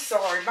 I'm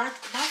sorry. My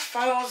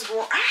phone's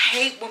going. I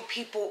hate when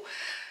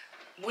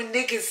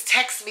niggas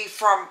text me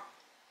from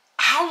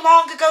how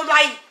long ago?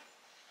 Like,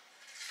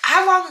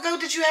 how long ago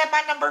did you have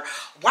my number?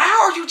 Why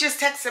are you just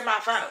texting my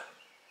phone?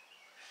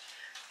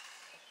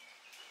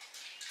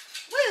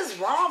 What is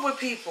wrong with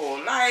people?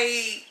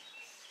 Like,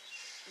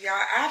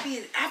 y'all, I'm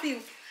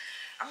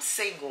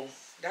single.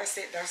 That's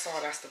it. That's all.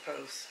 That's the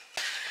post.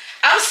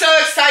 I'm so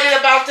excited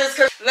about this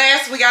because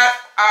last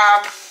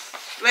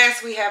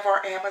we have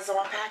our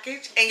Amazon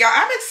package. And y'all,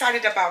 I'm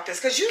excited about this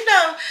because, you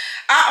know,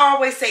 I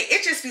always say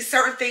it just be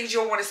certain things you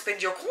don't want to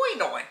spend your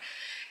coin on.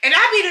 And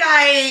I be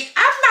like,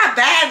 I'm not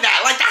bad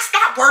now. Like, that's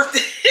not worth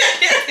it.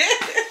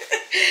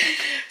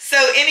 So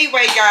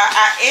anyway, y'all,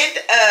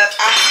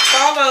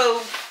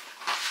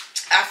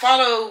 I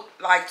follow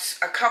like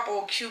a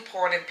couple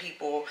couponing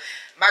people.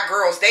 My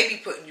girls, they be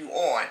putting you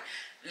on.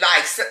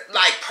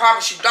 Like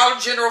promise you, Dollar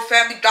General,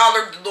 Family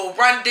Dollar, little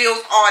run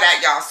deals, all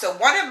that, y'all. So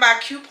one of my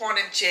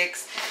couponing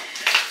chicks,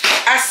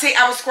 I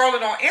was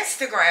scrolling on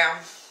Instagram,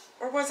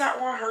 or was I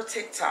on her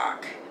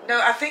TikTok? No,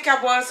 I think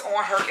I was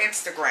on her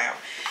Instagram.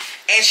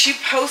 And she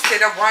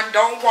posted a run,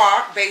 don't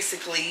walk,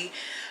 basically,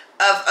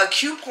 of a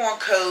coupon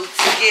code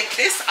to get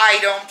this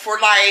item for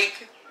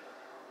like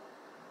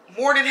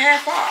more than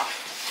half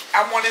off,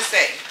 I want to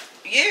say.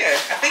 Yeah,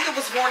 I think it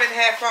was more than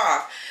half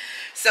off.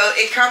 So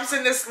it comes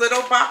in this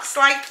little box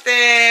like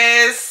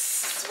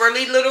this,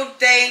 really little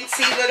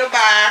dainty little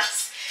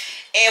box.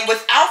 And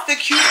without the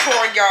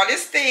coupon, y'all,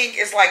 this thing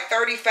is like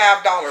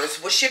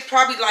 $35. With ship,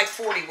 probably like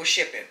 $40 with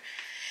shipping.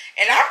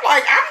 And I'm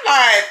like, I'm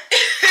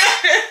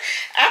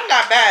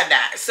not bad at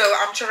that. So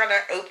I'm trying to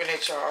open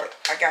it, y'all.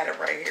 I got it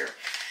right here.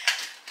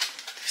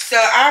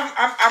 So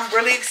I'm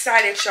really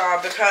excited,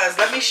 y'all, because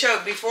let me show,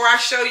 before I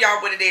show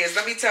y'all what it is,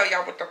 let me tell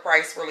y'all what the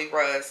price really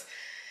was,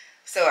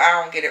 so I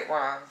don't get it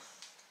wrong.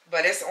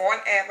 But it's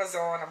on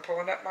Amazon. I'm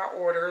pulling up my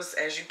orders.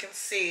 As you can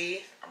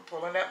see, I'm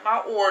pulling up my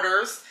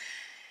orders.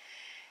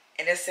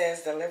 And it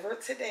says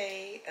delivered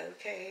today.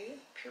 Okay,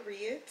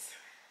 period.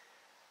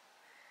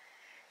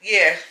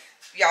 Yeah,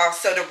 y'all.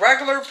 So the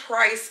regular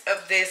price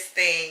of this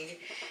thing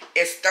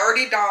is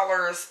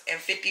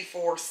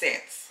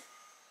 $30.54.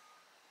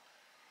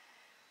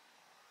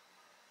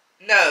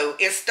 No,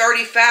 it's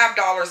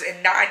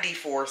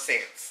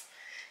 $35.94.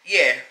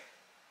 Yeah.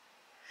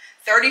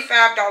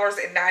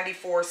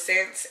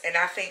 $35.94, and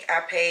I think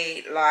I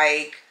paid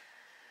like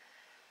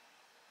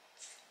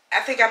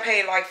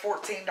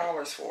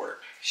 $14 for it.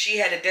 She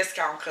had a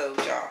discount code,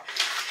 y'all.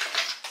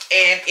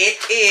 And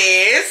it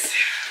is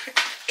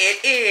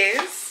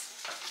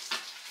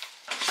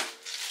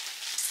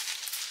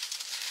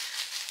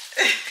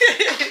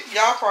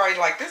y'all probably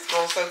like, this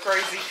girl's so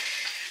crazy.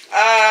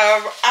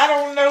 I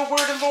don't know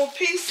where the little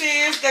piece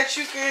is that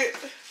you could,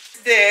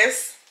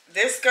 this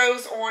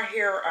goes on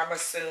here, I'm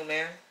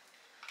assuming.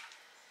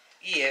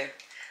 Yeah.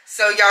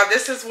 So y'all,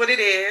 this is what it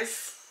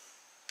is.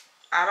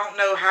 I don't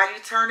know how you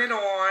turn it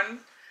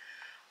on.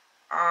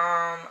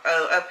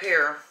 Oh, up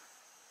here.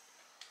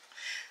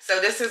 So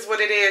this is what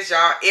it is,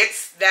 y'all.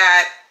 It's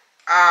that,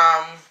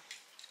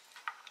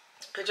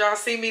 could y'all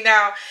see me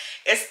now?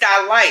 It's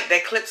that light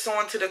that clips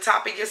onto the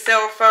top of your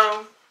cell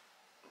phone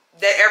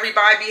that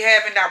everybody be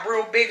having, that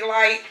real big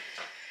light.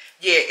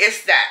 Yeah,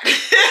 it's that.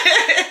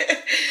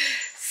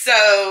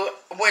 So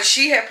when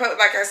she had put,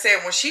 like I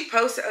said, when she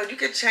posted, oh, you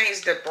can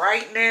change the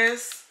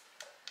brightness.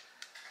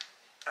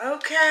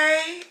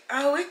 Okay.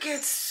 Oh, it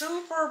gets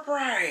super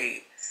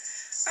bright.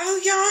 Oh,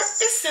 y'all,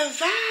 it's a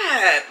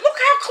vibe. Look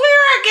how clear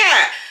I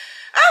got.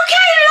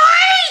 Okay,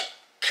 light,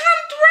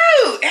 come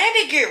through. And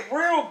it get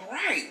real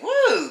bright.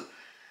 Woo.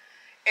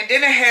 And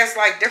then it has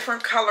like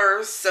different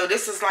colors. So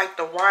this is like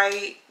the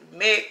white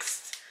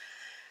mixed,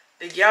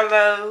 the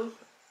yellow.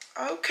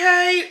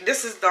 Okay,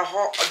 this is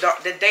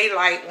the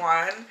daylight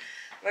one.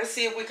 Let's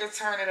see if we can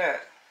turn it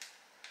up.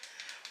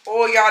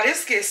 Oh, y'all,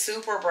 this gets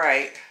super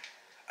bright.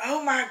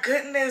 Oh my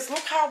goodness,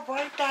 look how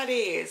bright that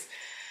is.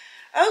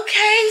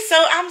 Okay,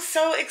 so I'm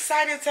so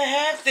excited to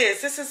have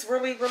this. This is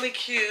really, really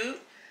cute.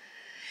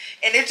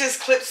 And it just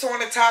clips on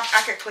the top.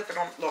 I can clip it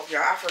on, look,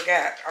 y'all, I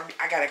forgot.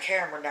 I got a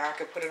camera now. I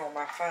can put it on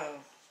my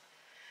phone.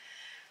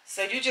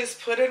 So you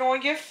just put it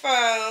on your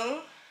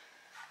phone.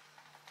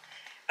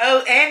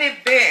 Oh, and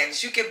it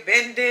bends. You can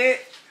bend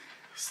it,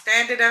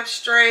 stand it up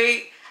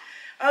straight.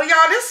 Oh,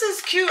 y'all, this is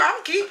cute.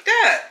 I'm geeked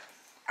up.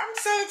 I'm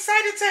so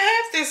excited to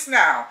have this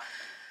now.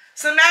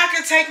 So now I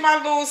can take my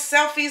little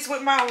selfies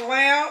with my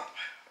lamp.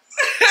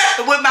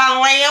 With my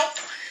lamp.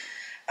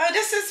 Oh,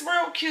 this is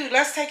real cute.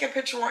 Let's take a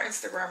picture on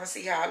Instagram and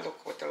see how I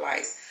look with the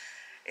light.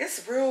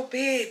 It's real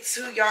big,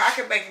 too, y'all. I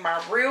can make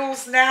my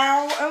reels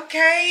now,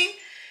 okay?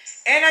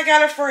 And I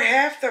got it for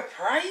half the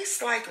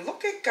price. Like,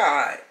 look at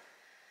God.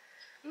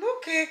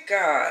 Look at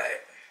God.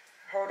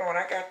 Hold on,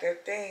 I got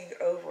that thing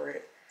over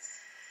it.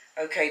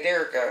 Okay,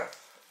 there we go.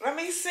 Let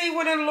me see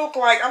what it look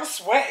like. I'm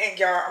sweating,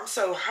 y'all. I'm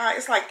so hot.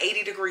 It's like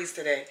 80 degrees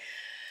today.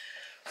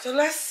 So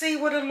let's see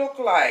what it look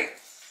like.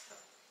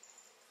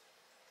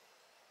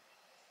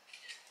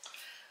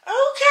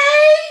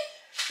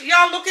 Okay.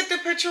 Y'all look at the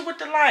picture with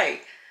the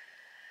light.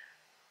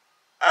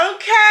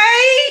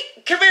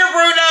 Okay. Come here,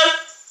 Bruno.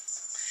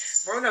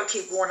 Bruno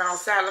keep going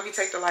outside. Let me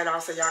take the light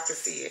off so y'all can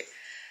see it.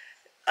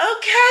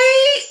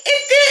 Okay,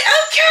 it did.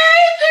 Okay,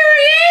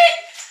 period.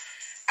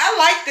 I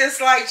like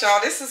this light, y'all.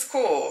 This is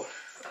cool.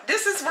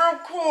 This is real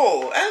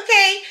cool.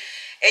 Okay.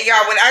 And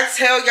y'all, when I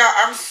tell y'all,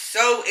 I'm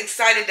so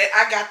excited that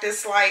I got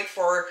this light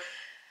for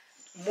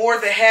more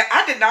than half.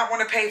 I did not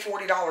want to pay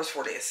 $40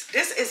 for this.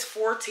 This is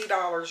 $40,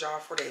 y'all,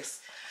 for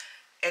this.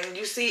 And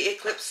you see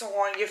it clips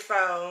on your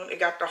phone. It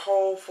got the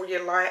hole for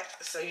your light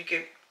so you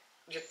can,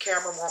 your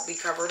camera won't be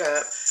covered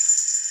up.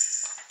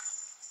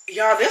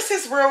 Y'all, this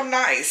is real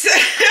nice.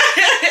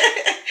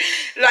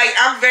 Like,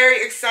 I'm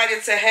very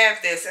excited to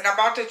have this. And I'm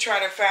about to try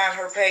to find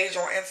her page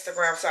on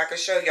Instagram so I can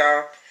show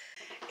y'all.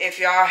 If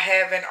y'all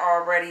haven't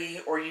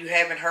already, or you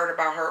haven't heard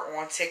about her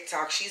on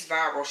TikTok, she's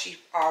viral. She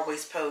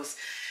always posts.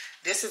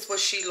 This is what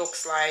she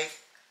looks like.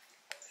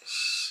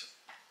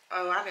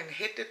 Oh, I didn't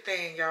hit the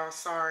thing, y'all.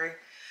 Sorry.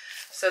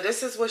 So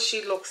this is what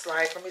she looks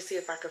like. Let me see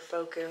if I can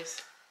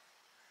focus.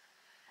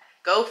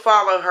 Go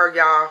follow her,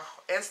 y'all.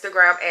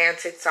 Instagram and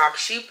TikTok.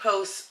 She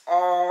posts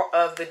all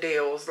of the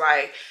deals.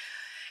 Like,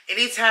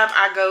 anytime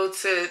I go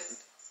to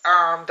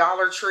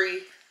Dollar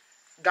Tree,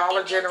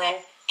 Dollar General.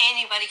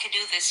 Anybody could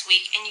do this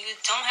week, and you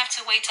don't have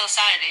to wait till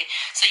Saturday,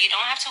 so you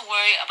don't have to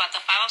worry about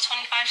the 5 of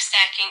 25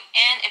 stacking,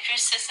 and if your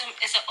system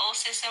is an old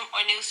system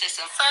or new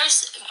system.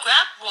 First,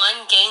 grab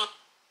one game.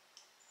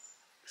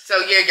 So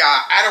yeah,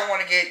 y'all, I don't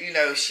want to get,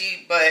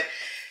 but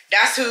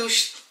that's who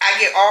I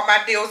get all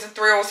my deals and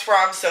thrills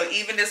from. So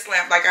even this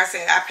lamp, like I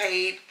said, I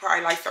paid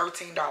probably like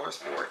 $13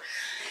 for it.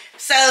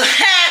 So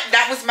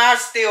that was my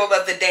steal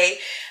of the day.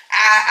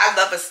 I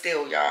love a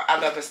steal, y'all. I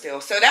love a steal.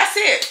 So that's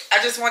it.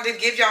 I just wanted to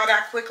give y'all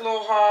that quick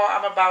little haul.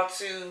 I'm about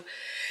to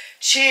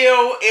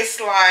chill. It's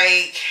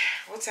like,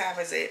 what time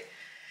is it?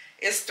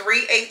 It's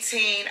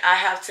 3:18. I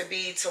have to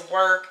be to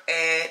work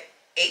at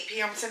 8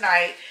 p.m.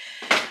 tonight.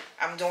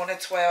 I'm doing a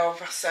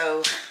 12.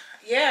 So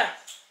yeah,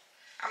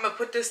 I'm going to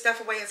put this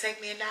stuff away and take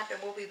me a nap,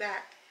 and we'll be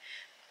back.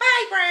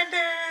 Bye,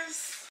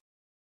 Branders.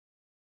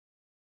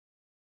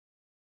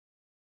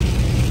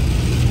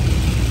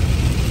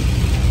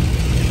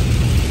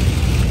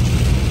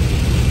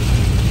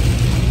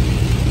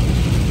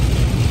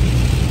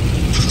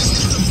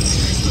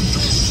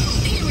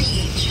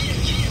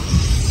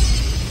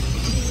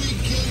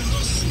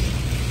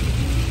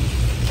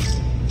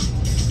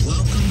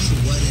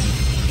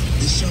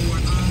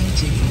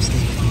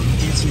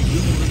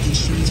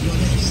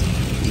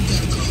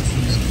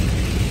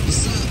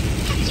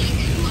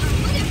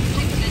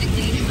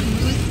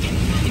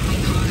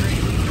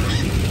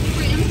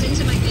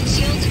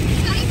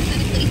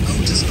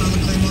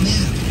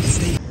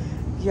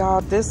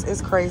 Y'all, this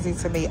is crazy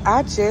to me.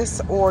 I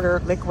just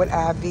ordered liquid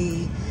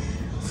IV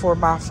for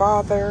my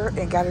father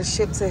and got it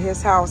shipped to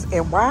his house.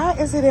 And why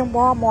is it in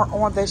Walmart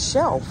on the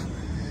shelf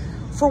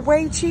for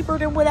way cheaper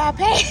than what I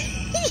paid?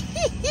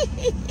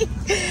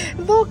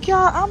 Look,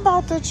 y'all, I'm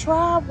about to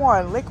try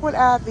one. Liquid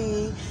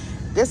IV.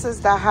 This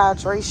is the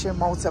hydration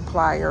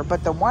multiplier.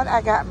 But the one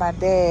I got my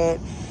dad,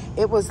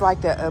 it was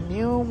like the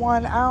immune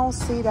one. I don't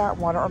see that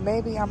one. Or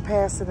maybe I'm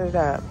passing it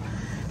up.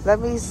 Let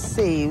me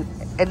see.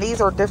 And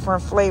these are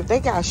different flavors. They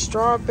got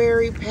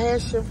strawberry,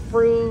 passion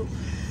fruit,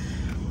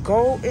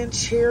 golden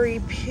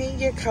cherry,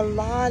 pina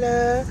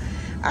colada.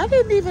 I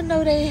didn't even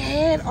know they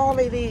had all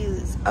of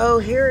these. Oh,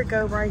 here it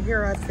go right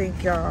here, I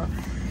think, y'all.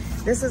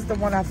 This is the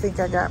one I think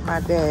I got my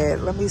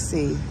dad. Let me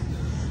see.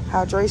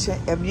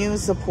 Hydration, immune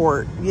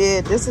support.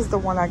 Yeah, this is the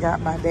one I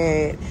got my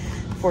dad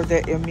for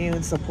the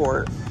immune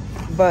support.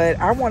 But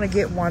I want to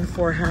get one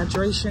for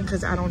hydration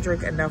because I don't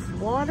drink enough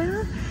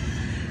water.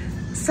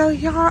 So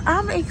y'all,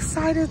 I'm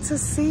excited to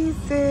see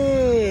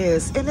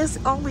this. And it's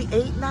only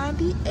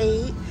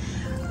 $8.98.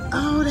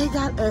 Oh, they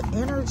got an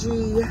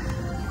energy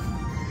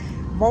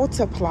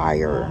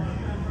multiplier.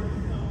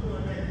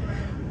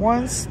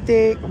 One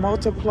stick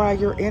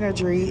multiplier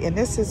energy. And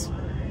this is,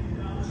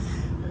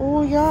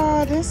 oh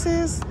y'all, this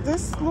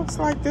looks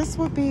like this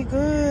would be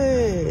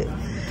good.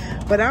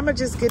 But I'm gonna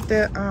just get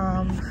the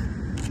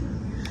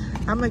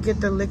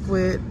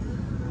liquid.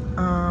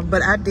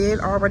 But I did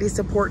already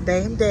support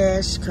Dame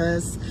Dash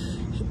because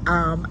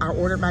I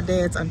ordered my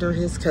dad's under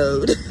his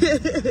code.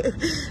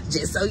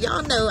 Just so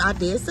y'all know, I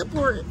did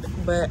support.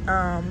 But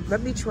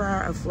let me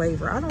try a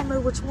flavor. I don't know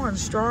which one.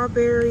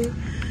 Strawberry,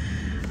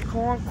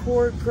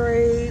 Concord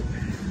grape,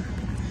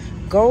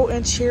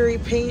 golden cherry,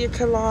 pina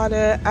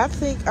colada. I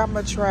think I'm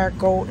going to try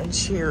golden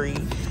cherry.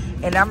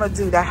 And I'm going to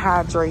do the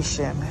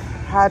hydration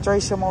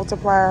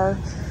multiplier.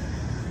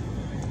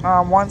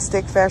 One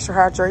stick faster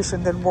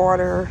hydration than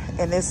water,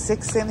 and there's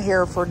 6 in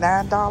here for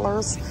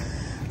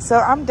 $9. So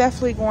I'm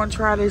definitely going to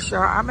try this,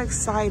 y'all. I'm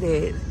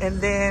excited.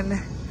 And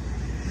then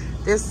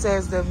this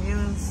says the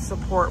immune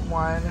support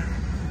one,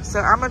 so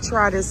I'm gonna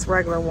try this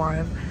regular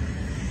one.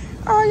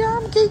 Oh yeah,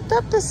 I'm geeked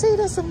up to see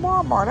this in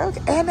Walmart.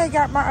 Okay, and they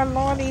got my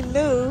Alani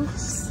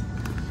news,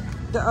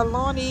 the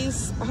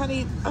Alani's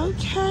honey.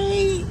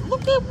 Okay,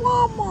 look at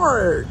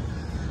Walmart.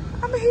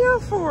 I'm here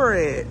for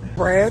it.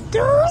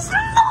 Branders,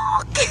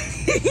 look.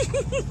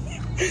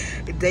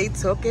 They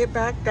took it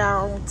back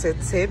down to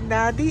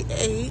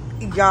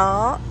 $10.98.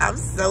 Y'all, I'm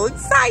so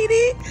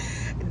excited.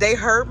 They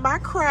heard my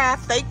cry.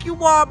 Thank you,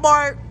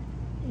 Walmart.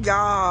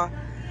 Y'all,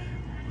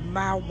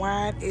 my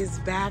wine is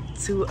back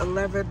to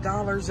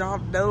 $11. Y'all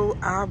know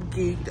I'm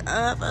geeked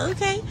up.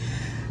 Okay,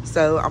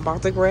 so I'm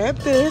about to grab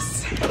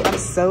this. I'm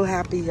so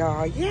happy,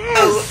 y'all. Yes.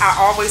 So I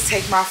always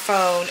take my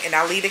phone and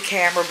I leave the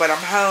camera, but I'm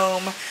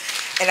home.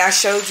 And I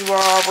showed you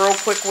all real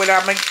quick what I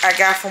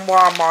got from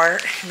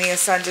Walmart. Me and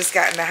son just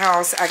got in the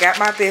house. I got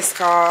my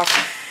Biscoff.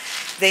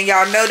 Then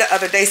y'all know the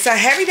other day, so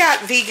have me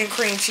that vegan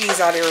cream cheese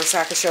out there so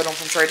I can show them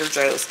from Trader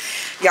Joe's.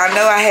 Y'all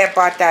know I had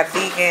bought that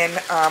vegan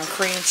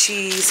cream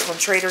cheese from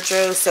Trader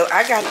Joe's. So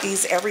I got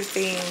these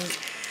everything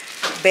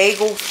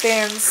bagel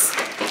thins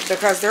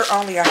because they're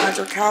only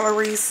 100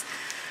 calories.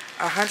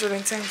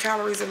 110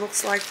 calories it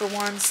looks like for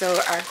one. So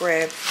I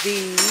grabbed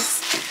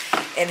these.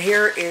 And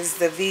here is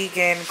the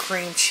vegan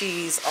cream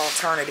cheese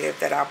alternative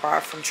that I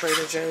bought from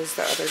Trader Joe's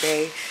the other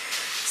day.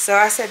 So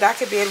I said that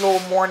could be a little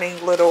morning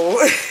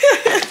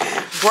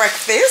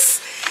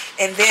breakfast.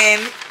 And then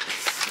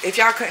if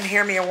y'all couldn't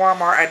hear me in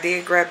Walmart, I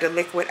did grab the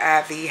Liquid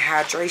IV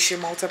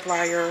hydration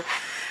multiplier.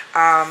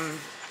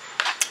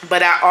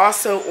 But I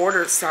also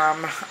ordered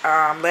some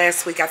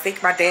last week. I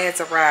think my dad's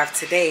arrived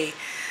today.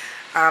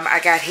 I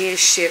got his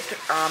shipped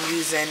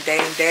using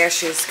Dame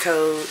Dash's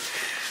code,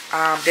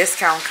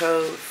 discount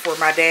code for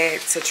my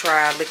dad to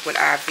try Liquid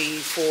IV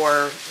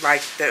for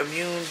like the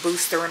immune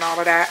booster and all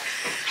of that.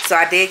 So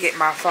I did get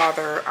my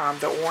father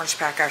the orange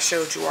pack I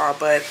showed you all,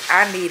 but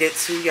I need it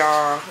too,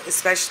 y'all,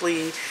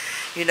 especially,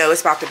 you know,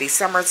 it's about to be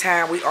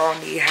summertime. We all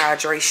need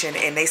hydration,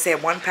 and they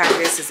said 1 pack of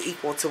this is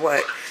equal to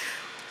what?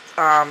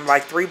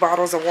 Like 3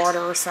 bottles of water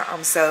or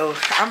something. So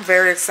I'm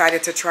very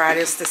excited to try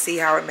this to see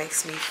how it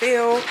makes me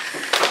feel.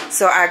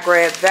 So I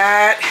grabbed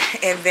that,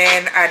 and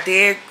then I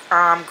did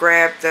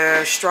grab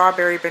the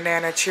strawberry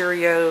banana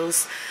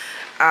Cheerios.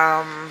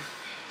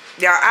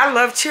 Yeah, I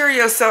love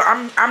Cheerios, so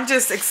I'm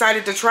just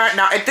excited to try it.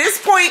 Now at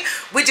this point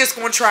we're just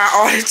gonna try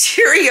all the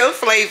Cheerio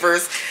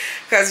flavors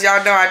because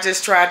y'all know I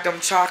just tried them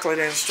chocolate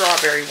and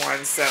strawberry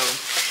ones. So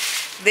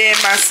then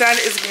my son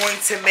is going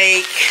to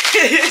make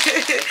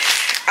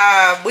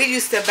we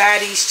used to buy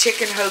these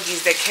chicken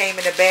hoagies that came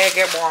in a bag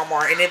at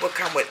Walmart, and it would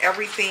come with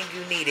everything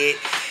you needed.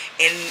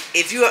 And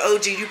if you're an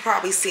OG, you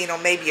probably seen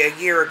them maybe a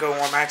year ago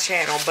on my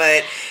channel,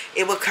 but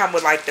it would come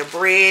with like the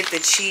bread, the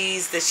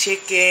cheese, the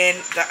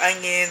chicken, the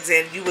onions,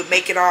 and you would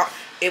make it all.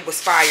 It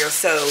was fire.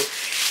 So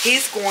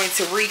he's going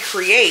to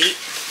recreate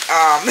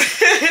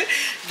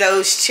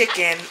those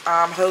chicken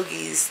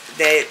hoagies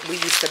that we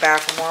used to buy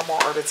from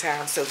Walmart all the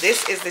time. So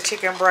this is the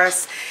chicken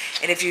breast,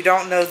 and if you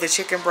don't know, the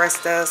chicken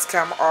breast does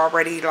come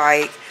already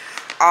like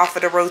off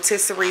of the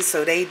rotisserie,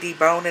 so they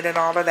debone it and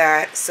all of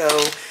that. So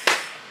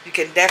you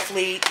can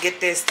definitely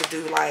get this to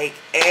do like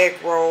egg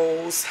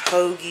rolls,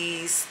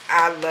 hoagies.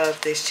 I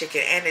love this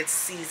chicken, and it's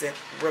seasoned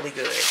really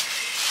good.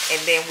 And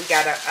then we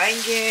got an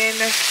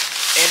onion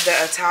and the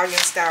Italian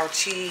style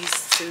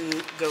cheese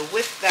to go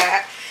with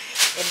that.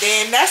 And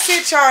then that's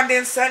it, y'all. And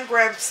then son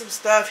grabbed some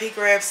stuff. He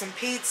grabbed some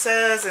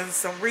pizzas and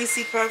some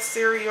Reese Puff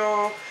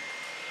cereal.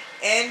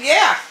 And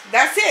yeah,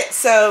 that's it.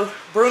 So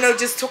Bruno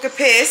just took a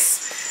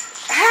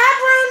piss.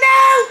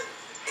 Hi,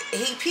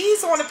 Bruno. He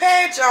pees on the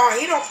pad, y'all.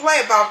 He don't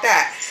play about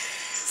that.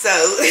 So,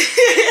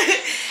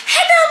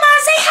 hello, Mom.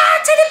 Say hi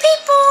to the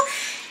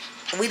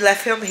people. We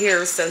left him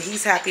here, so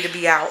he's happy to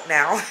be out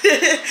now.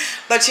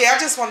 But yeah, I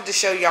just wanted to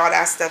show y'all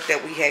that stuff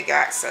that we had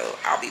got. So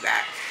I'll be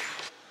back.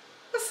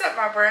 What's up,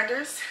 my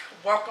branders?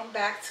 Welcome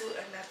back to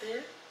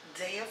another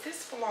day of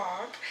this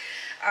vlog.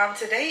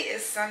 Today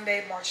is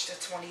Sunday, March the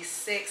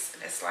 26th,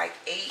 and it's like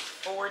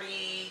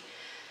 8:40.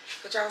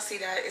 Could y'all see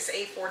that? It's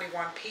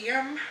 8:41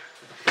 p.m.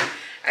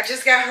 I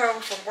just got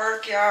home from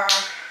work, y'all.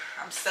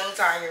 I'm so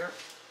tired.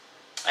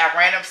 I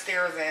ran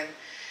upstairs and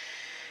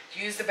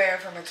used the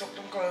bathroom and took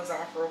them clothes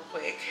off real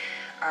quick.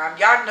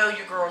 Y'all know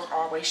your girl's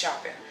always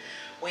shopping.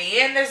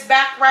 We in this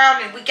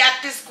background and we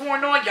got this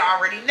going on. Y'all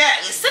already know.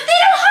 It's a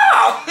little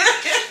haul.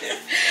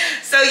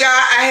 So y'all,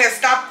 I had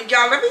stopped.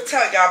 Y'all, let me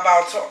tell y'all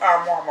about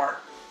Walmart.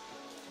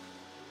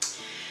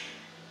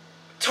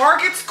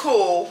 Target's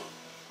cool,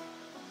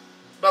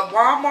 but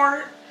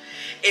Walmart,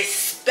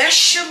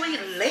 especially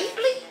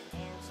lately,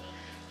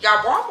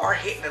 y'all, Walmart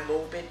hitting a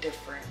little bit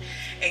different.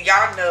 And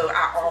y'all know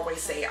I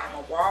always say I'm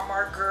a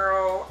Walmart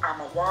girl. I'm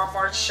a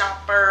Walmart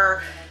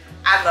shopper.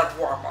 I love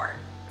Walmart,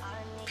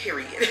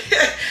 period.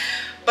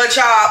 But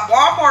y'all,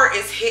 Walmart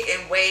is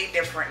hitting way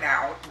different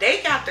now.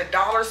 They got the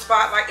dollar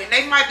spotlight, and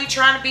they might be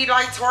trying to be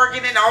like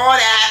Target and all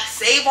that,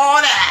 save all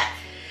that.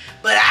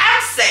 But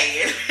I'm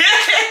saying,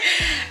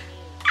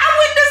 I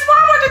went to this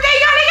Walmart today,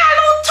 y'all. They got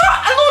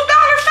a little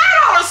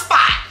 $5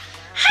 spot,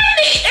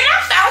 honey, and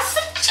I found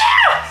some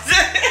gems.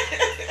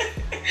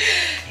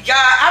 Y'all,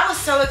 I was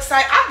so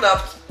excited. I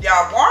love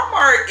y'all.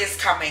 Walmart is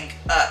coming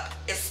up,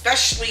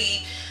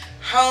 especially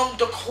home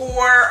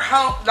decor,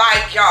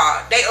 like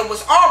y'all. It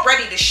was all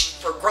ready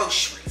for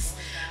groceries,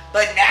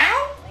 but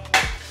now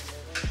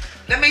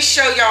let me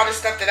show y'all the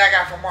stuff that I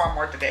got from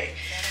Walmart today.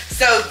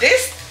 So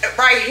this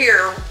right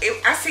here,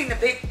 I seen the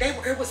big.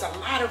 It was a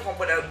lot of them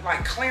with a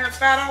like clearance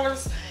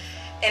 $5.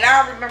 And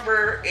I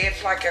remember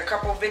it like a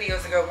couple of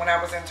videos ago when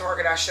I was in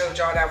Target, I showed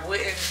y'all that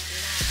wooden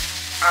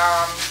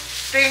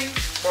thing.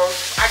 Well,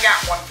 I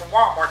got one from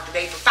Walmart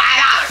today for $5.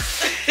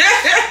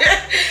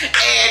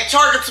 And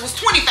Target's was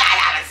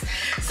 $25.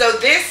 So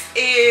this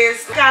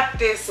is, got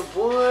this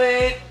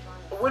wood,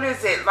 what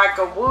is it? Like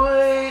a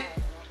wood,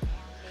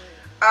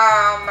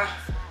 I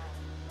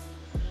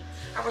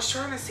was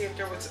trying to see if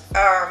there was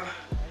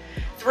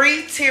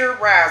 3-tier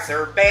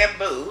riser,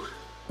 bamboo.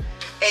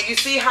 And you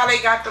see how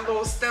they got the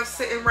little stuff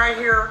sitting right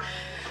here?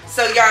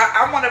 So y'all,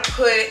 I want to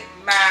put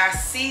my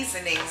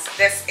seasonings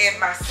that's in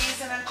my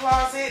seasoning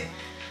closet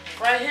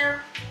right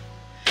here.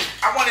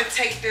 I want to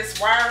take this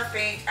wire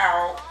thing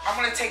out. I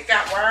want to take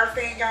that wire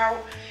thing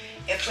out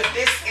and put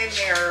this in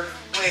there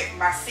with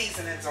my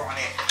seasonings on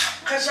it.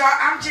 Cause y'all,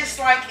 I'm just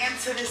like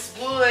into this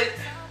wood.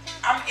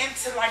 I'm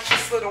into like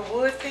this little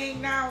wood thing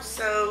now.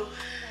 So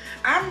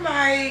I'm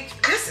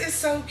like, this is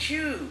so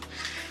cute.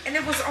 And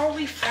it was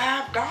only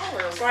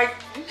 $5. Like,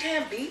 you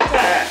can't beat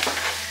that.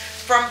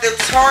 From the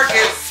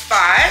Target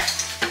spot,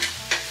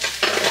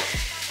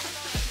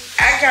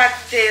 I got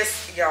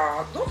this,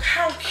 y'all. Look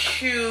how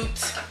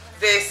cute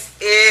this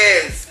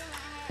is.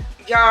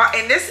 Y'all,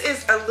 and this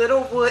is a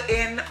little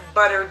wooden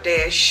butter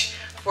dish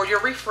for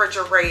your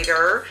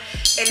refrigerator.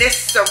 And it's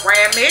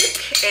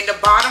ceramic, and the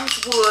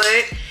bottom's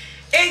wood.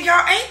 And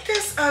y'all, ain't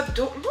this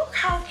adorable? Look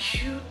how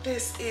cute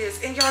this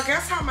is. And y'all,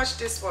 guess how much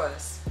this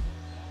was?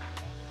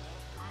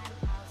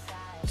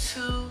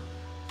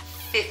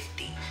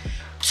 $2.50.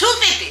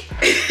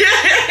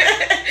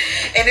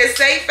 And it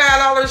saved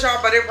 $5,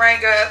 y'all, but it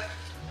rang up.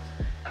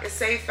 It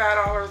saved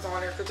 $5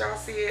 on it. Could y'all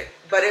see it?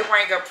 But it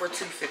rang up for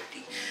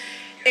 $2.50.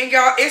 And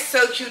y'all, it's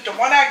so cute. The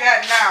one I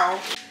got now,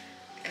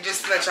 and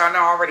just to let y'all know,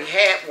 I already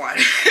had one.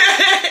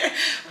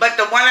 But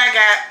the one I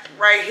got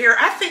right here,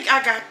 I think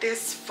I got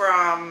this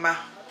from, I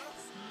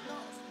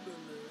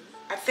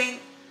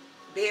think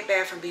Bed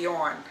Bath &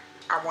 Beyond,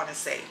 I want to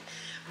say.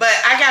 But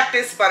I got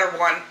this butter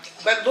one.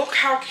 But look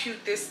how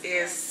cute this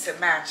is to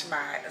match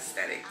my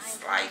aesthetics.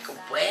 Like,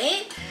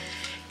 what?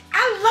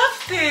 I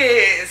love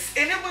this.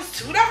 And it was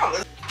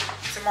 $2.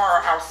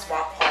 Tomorrow I'll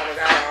swap all of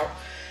that out.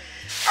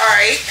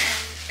 Alright.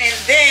 And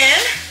then,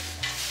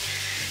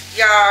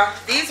 y'all,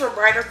 these were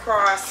right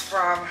across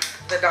from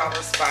the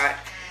dollar spot.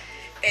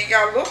 And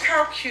y'all, look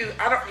how cute.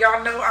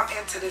 Y'all know I'm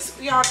into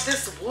this. Y'all,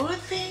 this wood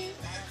thing.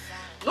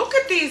 Look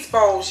at these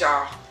bowls,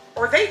 y'all.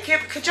 Or they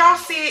give, could y'all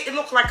see it? It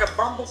looked like a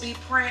bumblebee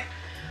print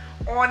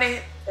on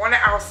it, on the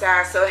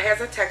outside, so it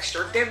has a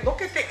texture. Then look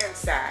at the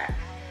inside.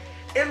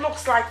 It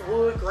looks like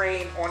wood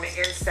grain on the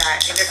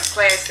inside, and it's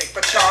plastic.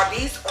 But y'all,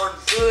 these are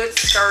good,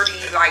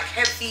 sturdy, like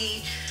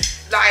heavy,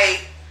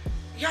 like,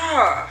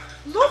 y'all,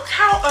 look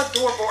how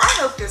adorable. I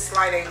hope this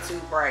light ain't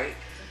too bright.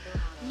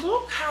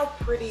 Look how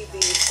pretty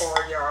these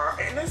are, y'all.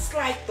 And it's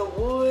like the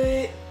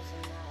wood,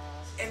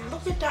 and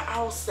look at the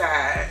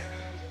outside.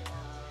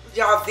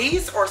 Y'all,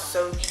 these are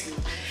so cute.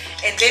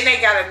 And then they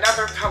got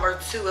another color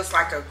too. It's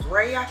like a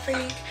gray, I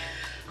think.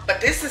 But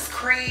this is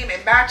cream.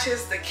 It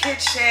matches the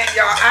kitchen.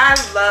 Y'all, I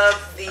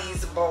love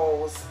these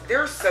bowls.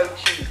 They're so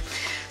cute.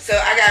 So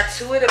I got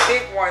two of the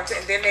big ones.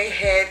 And then they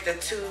had the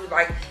two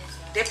like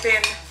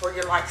dipping for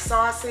your like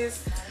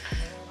sauces.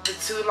 The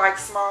two like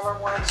smaller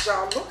ones.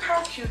 Y'all, look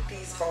how cute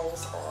these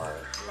bowls are.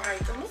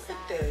 Like, look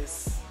at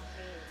this.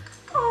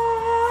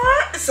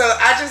 Aww. So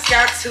I just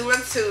got 2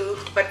 and 2,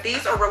 but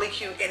these are really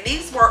cute, and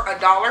these were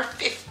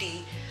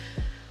 $1.50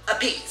 a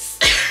piece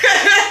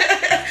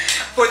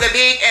for the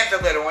big and the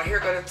little one. Here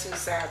go the 2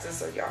 sizes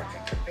so y'all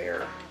can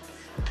compare.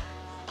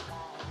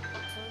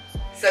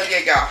 So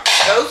yeah, y'all,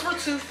 those were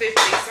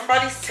 $2.50.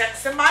 Somebody's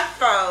texting my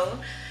phone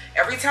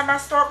every time I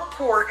start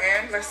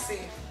recording. Let's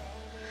see.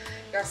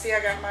 Y'all see I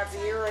got my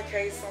Diera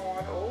case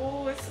on.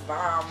 Oh, it's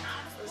bomb.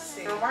 Let's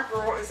see. So my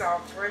girl is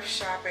out thrift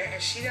shopping,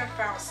 and she done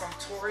found some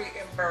Tory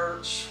and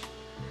Birch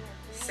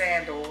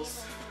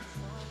sandals.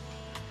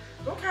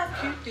 Look how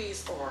cute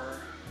these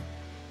are.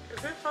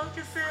 Is it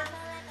focusing?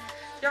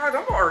 Y'all,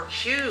 them are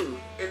cute.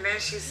 And then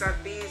she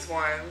sent these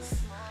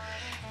ones,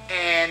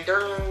 and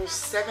they're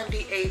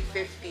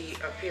 $78.50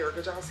 a pair.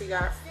 Did y'all see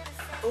that?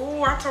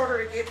 Oh, I told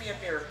her to get me a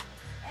pair.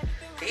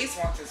 These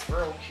ones is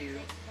real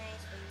cute.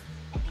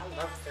 I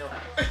love them.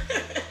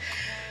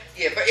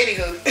 Yeah, but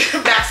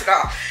anywho, that's it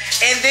all.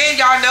 And then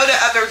y'all know the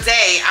other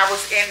day I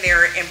was in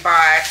there and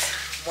bought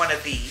one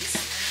of these.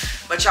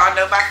 But y'all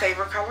know my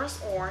favorite color is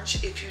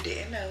orange. If you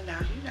didn't know, now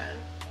you know.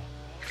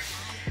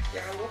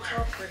 Y'all, look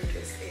how pretty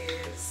this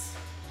is.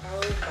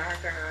 Oh my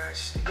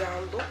gosh.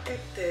 Y'all, look at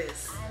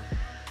this.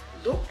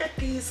 Look at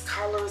these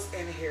colors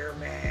in here,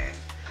 man.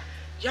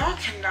 Y'all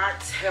cannot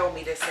tell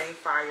me this ain't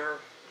fire.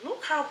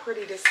 Look how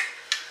pretty this.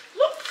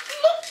 Look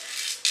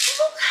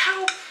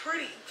how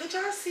pretty. Could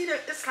y'all see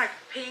that? It's like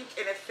pink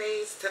and it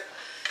fades to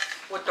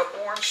with the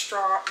orange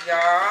straw,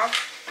 y'all.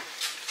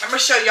 I'm gonna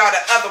show y'all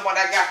the other one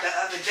I got the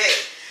other day,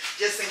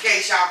 just in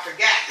case y'all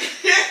forgot.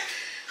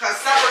 Cause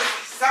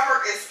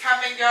summer is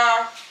coming,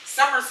 y'all.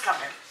 Summer's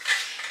coming,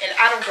 and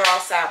I don't go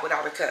outside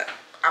without a cup.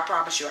 I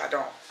promise you, I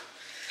don't.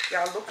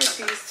 Y'all, look at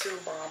these 2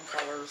 bomb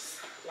colors.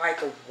 Like,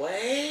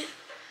 what?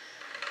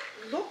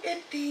 Look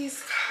at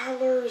these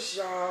colors,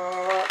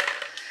 y'all.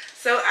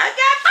 So I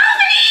got all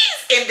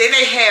these. And then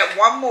they had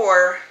one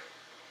more.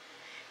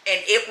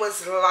 And it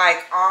was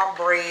like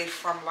ombre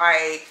from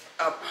like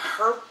a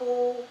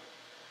purple.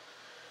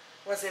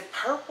 Was it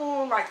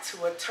purple like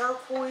to a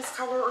turquoise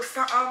color or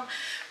something?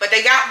 But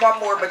they got one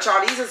more. But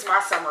y'all, these is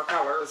my summer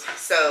colors.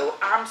 So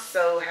I'm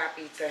so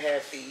happy to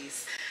have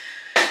these.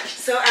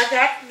 So I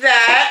got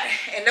that,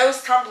 and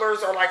those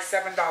tumblers are like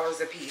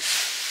 $7 a piece.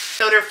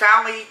 So they're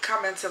finally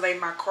coming to lay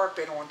my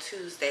carpet on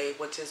Tuesday,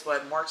 which is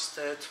what, March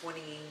the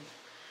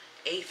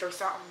 28th or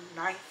something,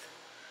 9th.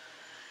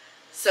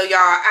 So y'all,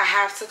 I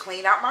have to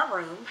clean out my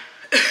room.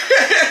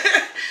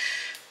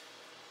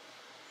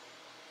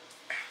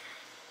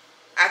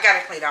 I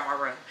gotta clean out my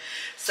room.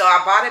 So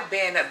I bought a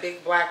bin, a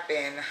big black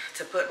bin,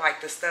 to put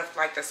like the stuff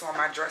like that's on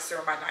my dresser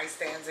and my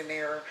nightstands in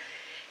there.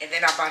 And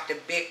then I bought the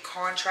big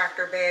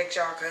contractor bags,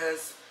 y'all,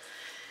 because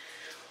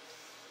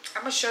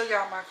I'm gonna show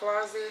y'all my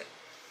closet.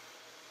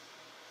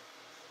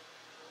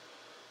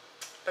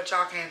 But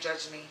y'all can't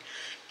judge me.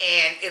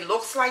 And it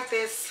looks like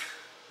this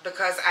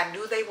because I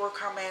knew they were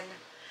coming.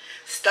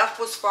 Stuff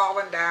was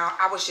falling down.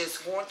 I was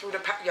just going through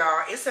the,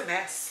 y'all, it's a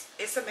mess.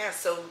 It's a mess.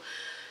 So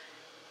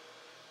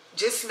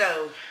just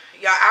know,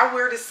 y'all, I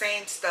wear the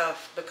same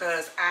stuff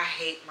because I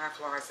hate my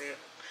closet.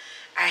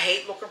 I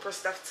hate looking for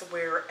stuff to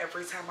wear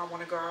every time I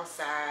want to go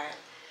outside.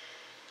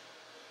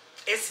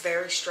 It's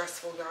very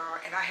stressful, y'all,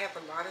 and I have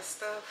a lot of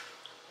stuff,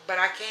 but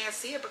I can't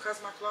see it because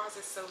my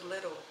closet's so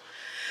little.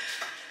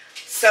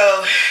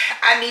 So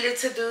I needed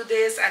to do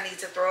this. I need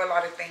to throw a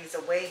lot of things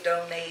away,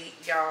 donate,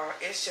 y'all.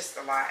 It's just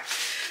a lot.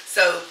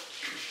 So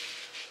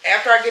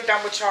after I get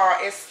done with y'all,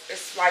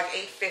 it's like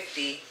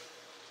 8:50.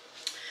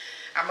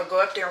 I'm gonna go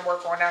up there and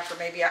work on that for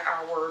maybe an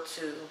hour or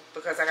two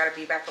because I gotta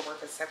be back at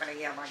work at 7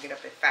 a.m. I get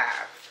up at 5.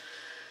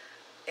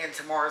 And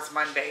tomorrow's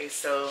Monday,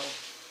 so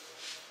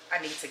I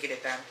need to get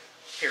it done,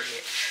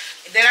 period.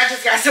 And then I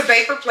just got some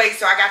paper plates,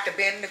 so I got the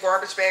bin, the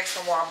garbage bags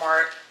from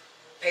Walmart,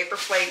 paper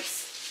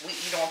plates. We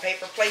eat on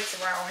paper plates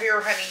around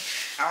here, honey.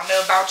 I don't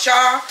know about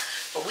y'all,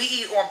 but we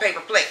eat on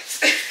paper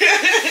plates.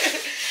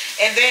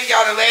 And then,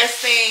 y'all, the last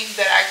thing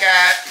that I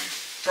got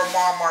from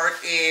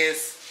Walmart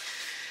is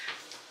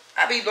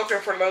I be looking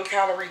for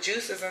low-calorie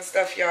juices and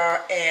stuff,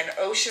 y'all, and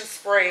Ocean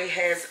Spray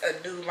has a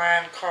new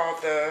line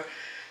called the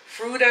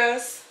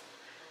Frutas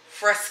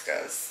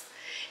Frescas,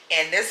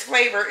 and this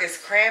flavor is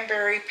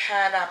cranberry,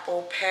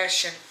 pineapple,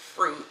 passion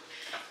fruit,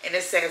 and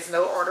it says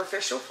no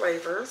artificial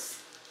flavors,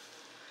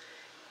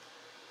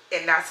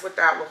 and that's what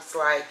that looks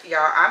like,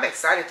 y'all. I'm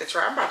excited to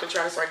try. I'm about to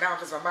try this right now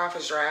because my mouth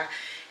is dry,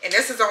 and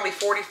this is only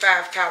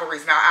 45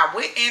 calories. Now I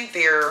went in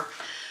there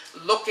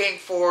looking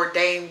for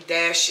Dame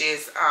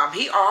Dash's.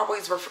 He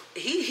always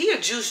he a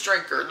juice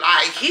drinker.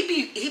 Like he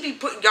be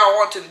putting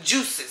y'all onto the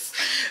juices.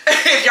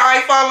 If y'all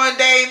ain't following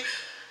Dame,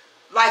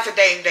 Life of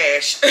Dame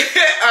Dash.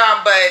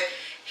 But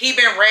he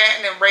been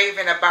ranting and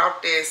raving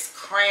about this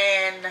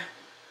I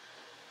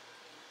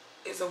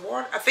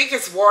think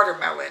it's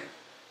watermelon.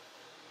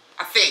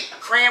 I think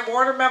cran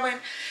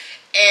watermelon,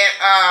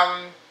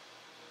 and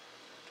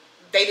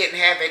they didn't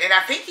have it, and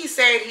I think he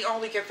said he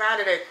only can find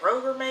it at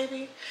Kroger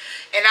maybe.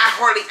 And I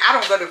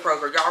don't go to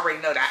Kroger. Y'all already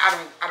know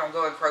that. I don't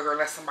go in Kroger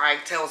unless somebody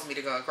tells me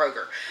to go in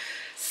Kroger.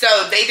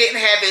 So they didn't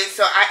have it.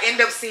 So I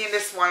end up seeing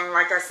this one.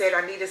 Like I said,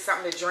 I needed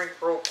something to drink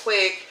real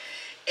quick.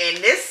 And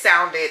this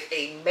sounded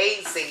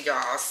amazing,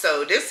 y'all.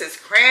 So this is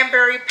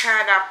cranberry,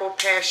 pineapple,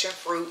 passion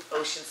fruit,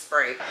 ocean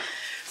spray.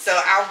 So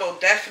I will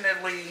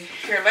definitely,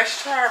 here,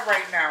 let's try it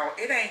right now.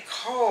 It ain't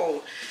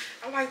cold.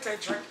 I like to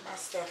drink my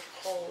stuff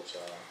cold,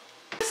 y'all.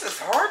 This is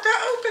hard to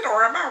open,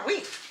 or am I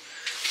weak?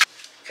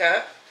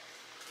 Cup.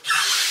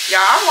 Y'all,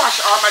 I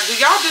wash all my, do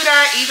y'all do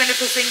that even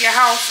if it's in your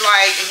house,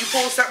 like, and you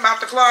pull something out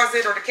the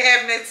closet or the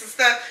cabinets and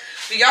stuff?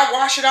 Do y'all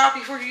wash it off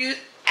before you use?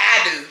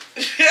 I do.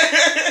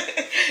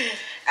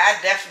 I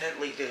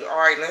definitely do. All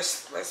right,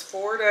 let's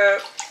pour it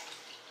up.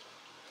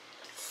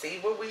 See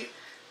what we,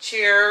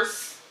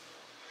 cheers.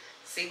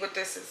 See what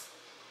this is.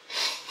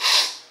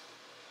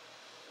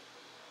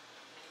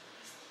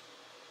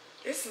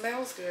 It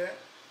smells good.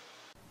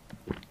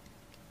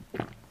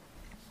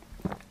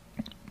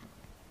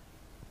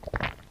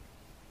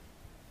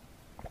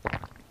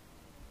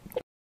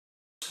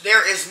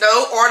 There is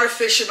no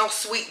artificial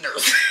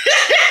sweeteners.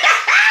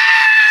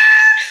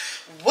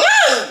 Woo!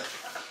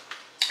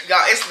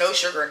 Y'all, it's no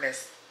sugar in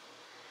this.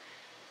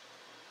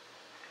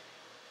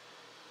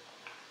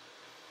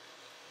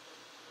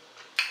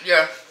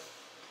 Yeah.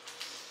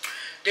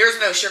 There's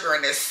no sugar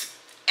in this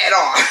at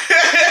all.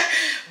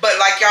 But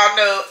like y'all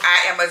know,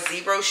 I am a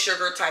zero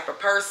sugar type of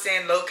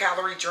person. Low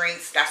calorie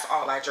drinks, that's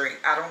all I drink.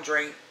 I don't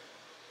drink.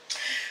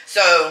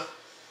 So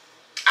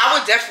I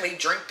would definitely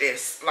drink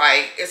this.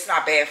 Like, it's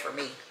not bad for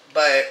me.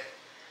 But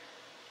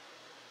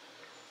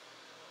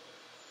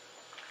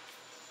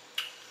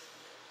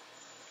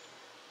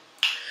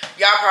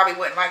y'all probably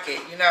wouldn't like it.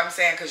 You know what I'm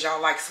saying? Because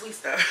y'all like sweet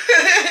stuff.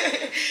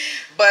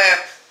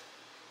 But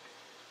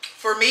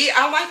for me,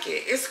 I like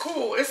it. It's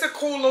cool. It's a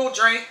cool little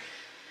drink.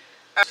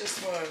 I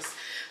just was.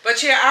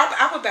 But yeah,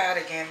 I would buy it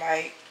again.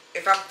 Like,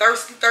 if I'm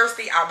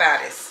thirsty, I'll buy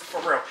this. For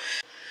real.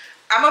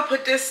 I'm going to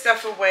put this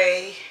stuff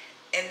away.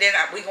 And then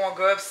we going to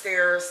go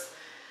upstairs.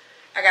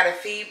 I got to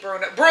feed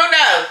Bruno.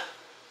 Bruno!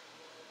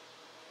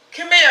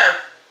 Come here. I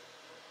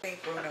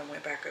think Bruno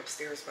went back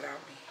upstairs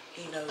without me.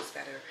 He knows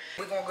better.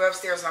 We're going to go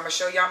upstairs and I'm going to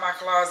show y'all my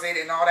closet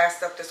and all that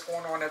stuff that's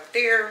going on up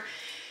there.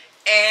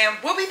 and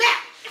we'll be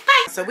back.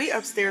 Bye. So we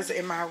upstairs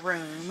in my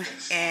room,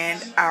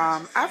 and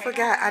I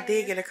forgot I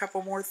did get a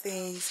couple more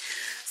things.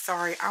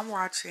 Sorry, I'm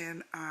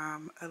watching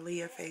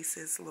Aaliyah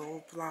Face's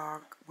little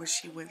vlog when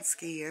she went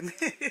skiing.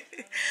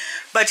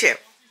 But yeah,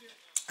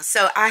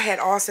 so I had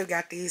also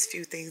got these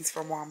few things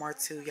from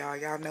Walmart too, y'all.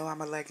 Y'all know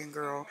I'm a legging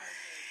girl.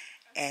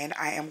 And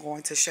I am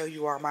going to show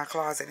you all my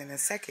closet in a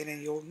second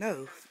and you'll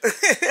know.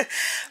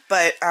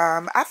 But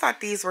I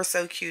thought these were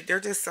so cute. They're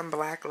just some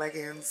black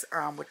leggings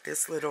with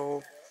this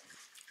little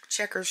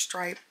checker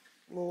stripe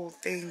little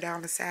thing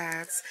down the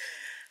sides.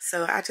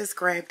 So I just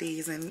grabbed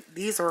these, and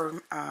these are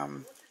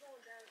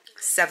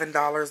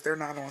 $7. They're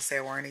not on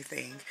sale or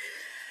anything.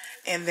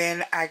 And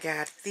then I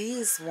got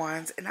these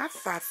ones, and I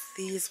thought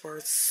these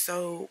were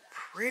so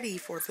pretty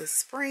for the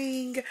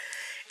spring.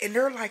 And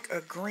they're like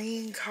a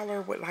green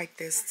color with like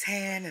this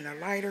tan and a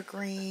lighter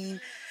green.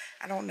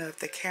 I don't know if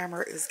the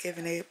camera is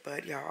giving it,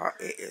 but y'all,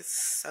 it is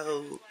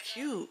so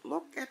cute.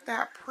 Look at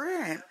that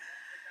print.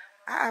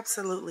 I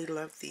absolutely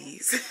love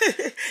these.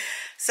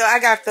 So I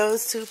got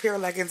those two pair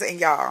of leggings, and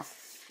y'all,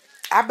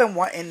 I've been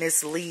wanting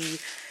this Lee.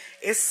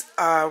 It's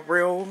a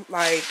real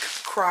like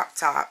crop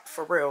top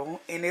for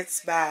real, and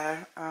it's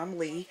by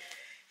Lee,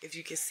 if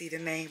you can see the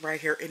name right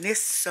here. And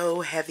it's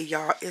so heavy,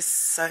 y'all. It's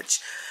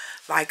such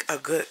like a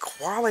good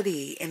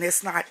quality, and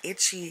it's not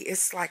itchy.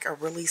 It's like a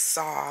really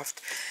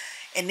soft.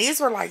 And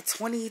these were like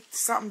 20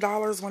 something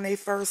when they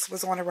first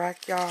was on the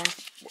rack, y'all.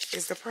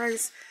 Is the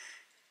price?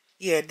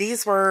 Yeah,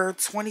 these were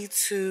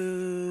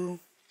 22.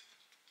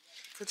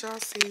 Could y'all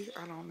see?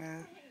 I don't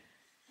know.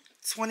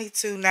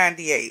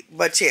 $22.98.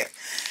 But yeah,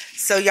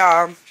 so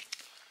y'all,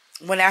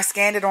 when I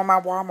scanned it on my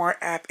Walmart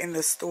app in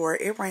the store,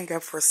 it rang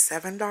up for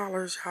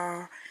 $7,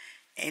 y'all.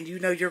 And you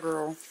know your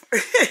girl.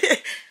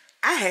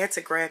 I had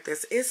to grab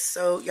this. It's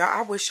so, y'all,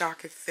 I wish y'all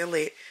could feel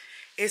it.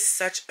 It's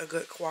such a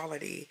good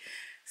quality.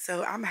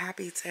 So I'm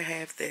happy to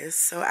have this.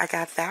 So I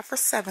got that for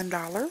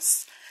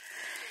 $7.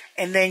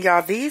 And then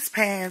y'all, these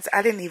pants,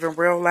 I didn't even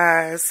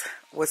realize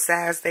what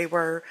size they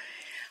were.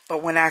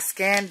 But when I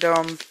scanned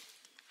them,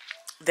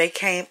 they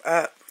came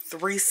up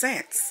 3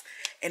 cents.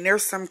 And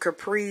there's some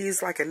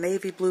capris, like a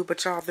navy blue,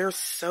 but y'all, they're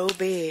so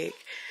big.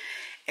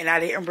 And I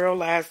didn't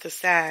realize the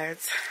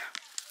size.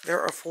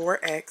 They're a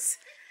 4X.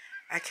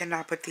 I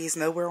cannot put these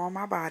nowhere on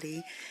my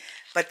body.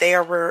 But they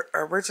were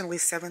originally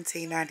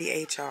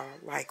 $17.98, y'all.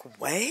 Like,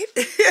 what?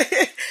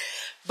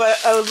 But,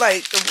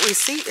 like, the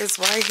receipt is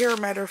right here,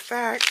 matter of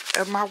fact,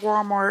 of my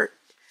Walmart.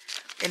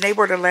 And they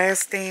were the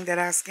last thing that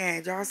I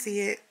scanned. Y'all see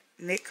it?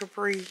 Knit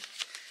Capri.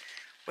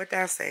 What did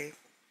I say?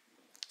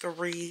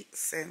 3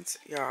 cents,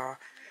 y'all.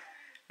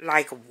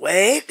 Like,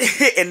 what?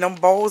 And them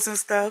bowls and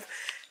stuff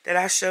that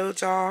I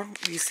showed y'all,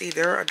 you see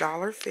they're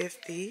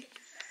 $1.50.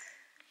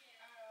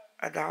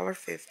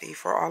 $1.50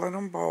 for all of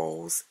them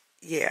bowls.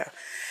 Yeah.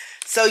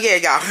 So yeah,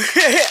 y'all.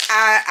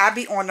 I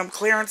be on them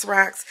clearance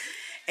racks,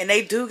 and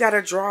they do got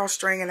a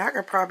drawstring, and I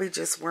could probably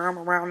just wear them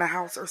around the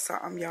house or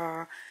something,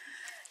 y'all.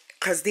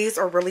 Because these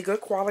are really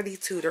good quality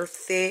too. They're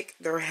thick,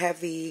 they're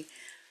heavy,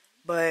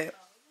 but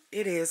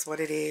it is what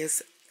it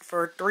is.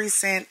 For 3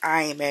 cents,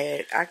 I ain't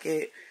mad. I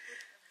could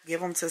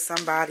give them to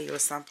somebody or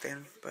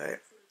something. But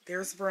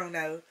there's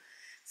Bruno.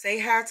 Say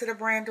hi to the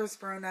branders,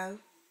 Bruno.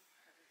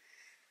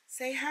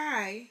 Say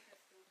hi.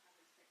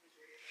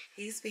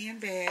 He's being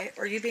bad.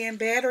 Are you being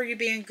bad or are you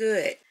being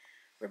good?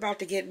 We're about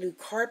to get new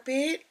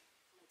carpet.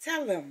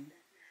 Tell them.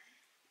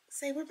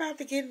 Say we're about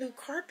to get new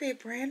carpet,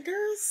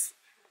 branders.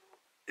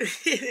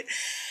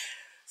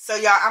 So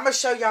y'all, I'm going to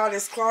show y'all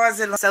this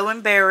closet. I'm so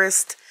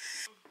embarrassed.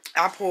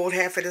 I pulled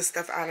half of this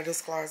stuff out of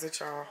this closet,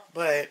 y'all.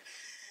 But,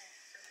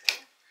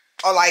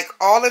 like,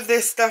 all of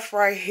this stuff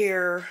right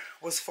here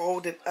was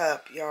folded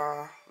up,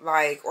 y'all.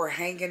 Like, or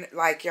hanging,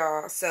 like,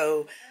 y'all.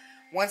 So,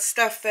 once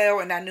stuff fell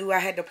and I knew I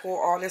had to pull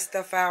all this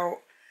stuff out,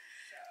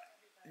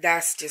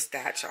 that's just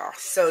that, y'all.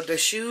 So, the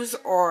shoes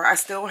are, I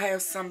still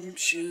have some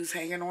shoes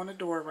hanging on the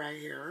door right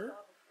here.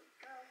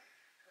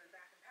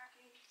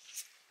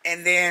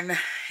 And then,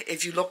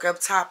 if you look up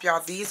top, y'all,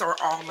 these are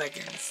all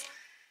leggings.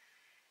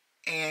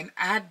 And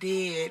I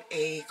did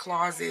a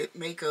closet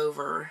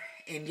makeover,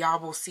 and y'all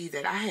will see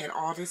that I had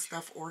all this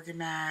stuff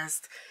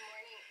organized.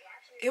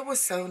 It was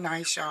so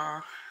nice,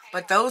 y'all.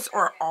 But those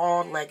are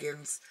all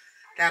leggings.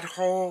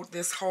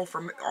 This whole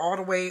from all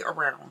the way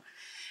around.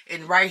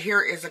 And right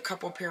here is a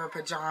couple pair of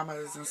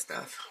pajamas and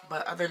stuff.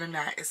 But other than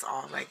that, it's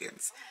all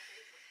leggings.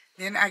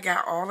 Then I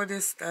got all of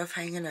this stuff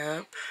hanging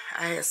up.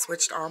 I had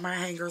switched all my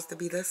hangers to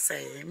be the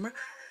same.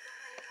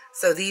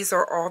 So these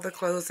are all the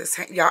clothes that's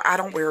hanging. Y'all, I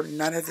don't wear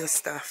none of this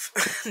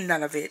stuff.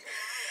 None of it.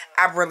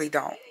 I really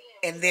don't.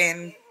 And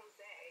then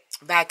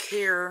back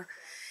here,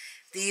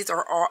 these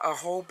are all a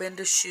whole bin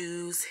of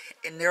shoes.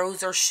 And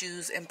those are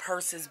shoes and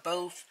purses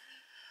both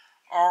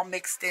all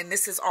mixed in.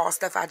 This is all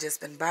stuff I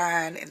just been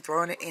buying and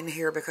throwing it in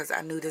here because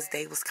I knew this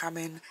day was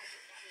coming.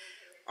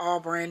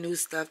 All brand new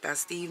stuff. That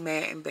Steve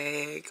Madden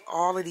bag.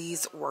 All of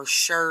these were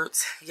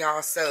shirts.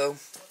 Y'all, so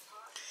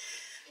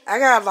I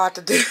got a lot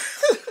to do.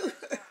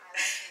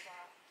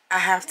 I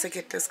have to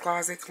get this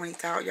closet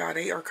cleaned out, y'all.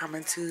 They are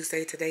coming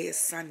Tuesday. Today is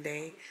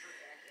Sunday.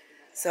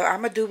 So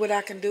I'm going to do what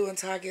I can do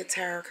until I get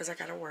tired because I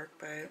got to work.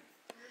 But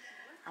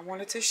I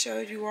wanted to show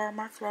you all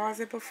my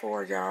closet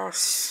before, y'all.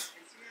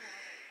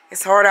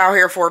 It's hard out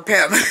here for a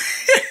pimp.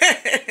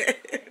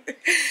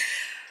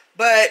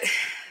 But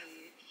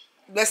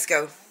let's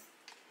go.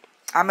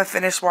 I'm going to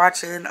finish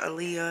watching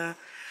Aaliyah.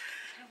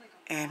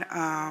 And,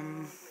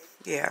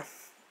 yeah.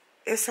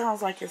 It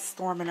sounds like it's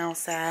storming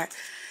outside.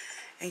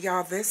 And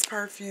y'all, this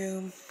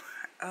perfume,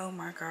 oh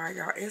my God,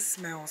 y'all, it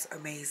smells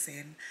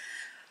amazing.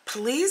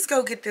 Please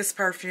go get this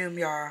perfume,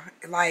 y'all.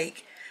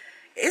 Like,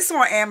 it's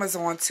on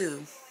Amazon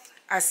too.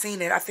 I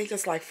seen it. I think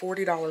it's like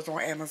 $40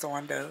 on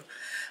Amazon though.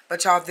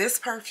 But y'all, this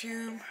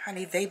perfume,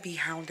 honey, they be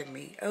hounding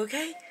me,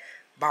 okay?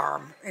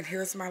 Bomb. And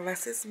here's my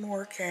less is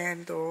more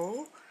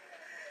candle.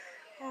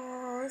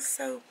 Oh, it's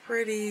so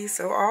pretty.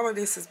 So all of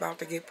this is about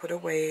to get put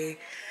away.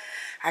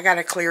 I got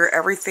to clear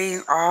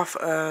everything off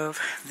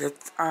of the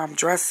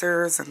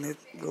dressers and the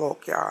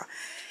look, y'all.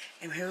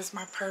 And here's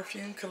my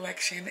perfume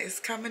collection. It's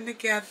coming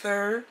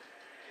together.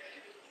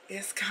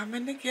 It's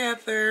coming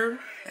together.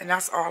 And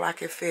that's all I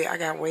can fit. I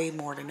got way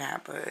more than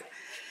that, but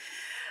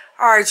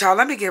all right, y'all,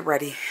 let me get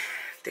ready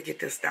to get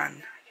this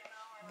done.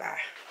 Bye.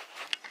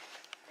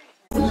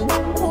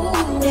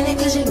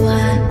 Cause you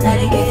want, let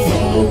it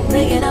get,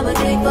 making up a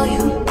day for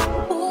you.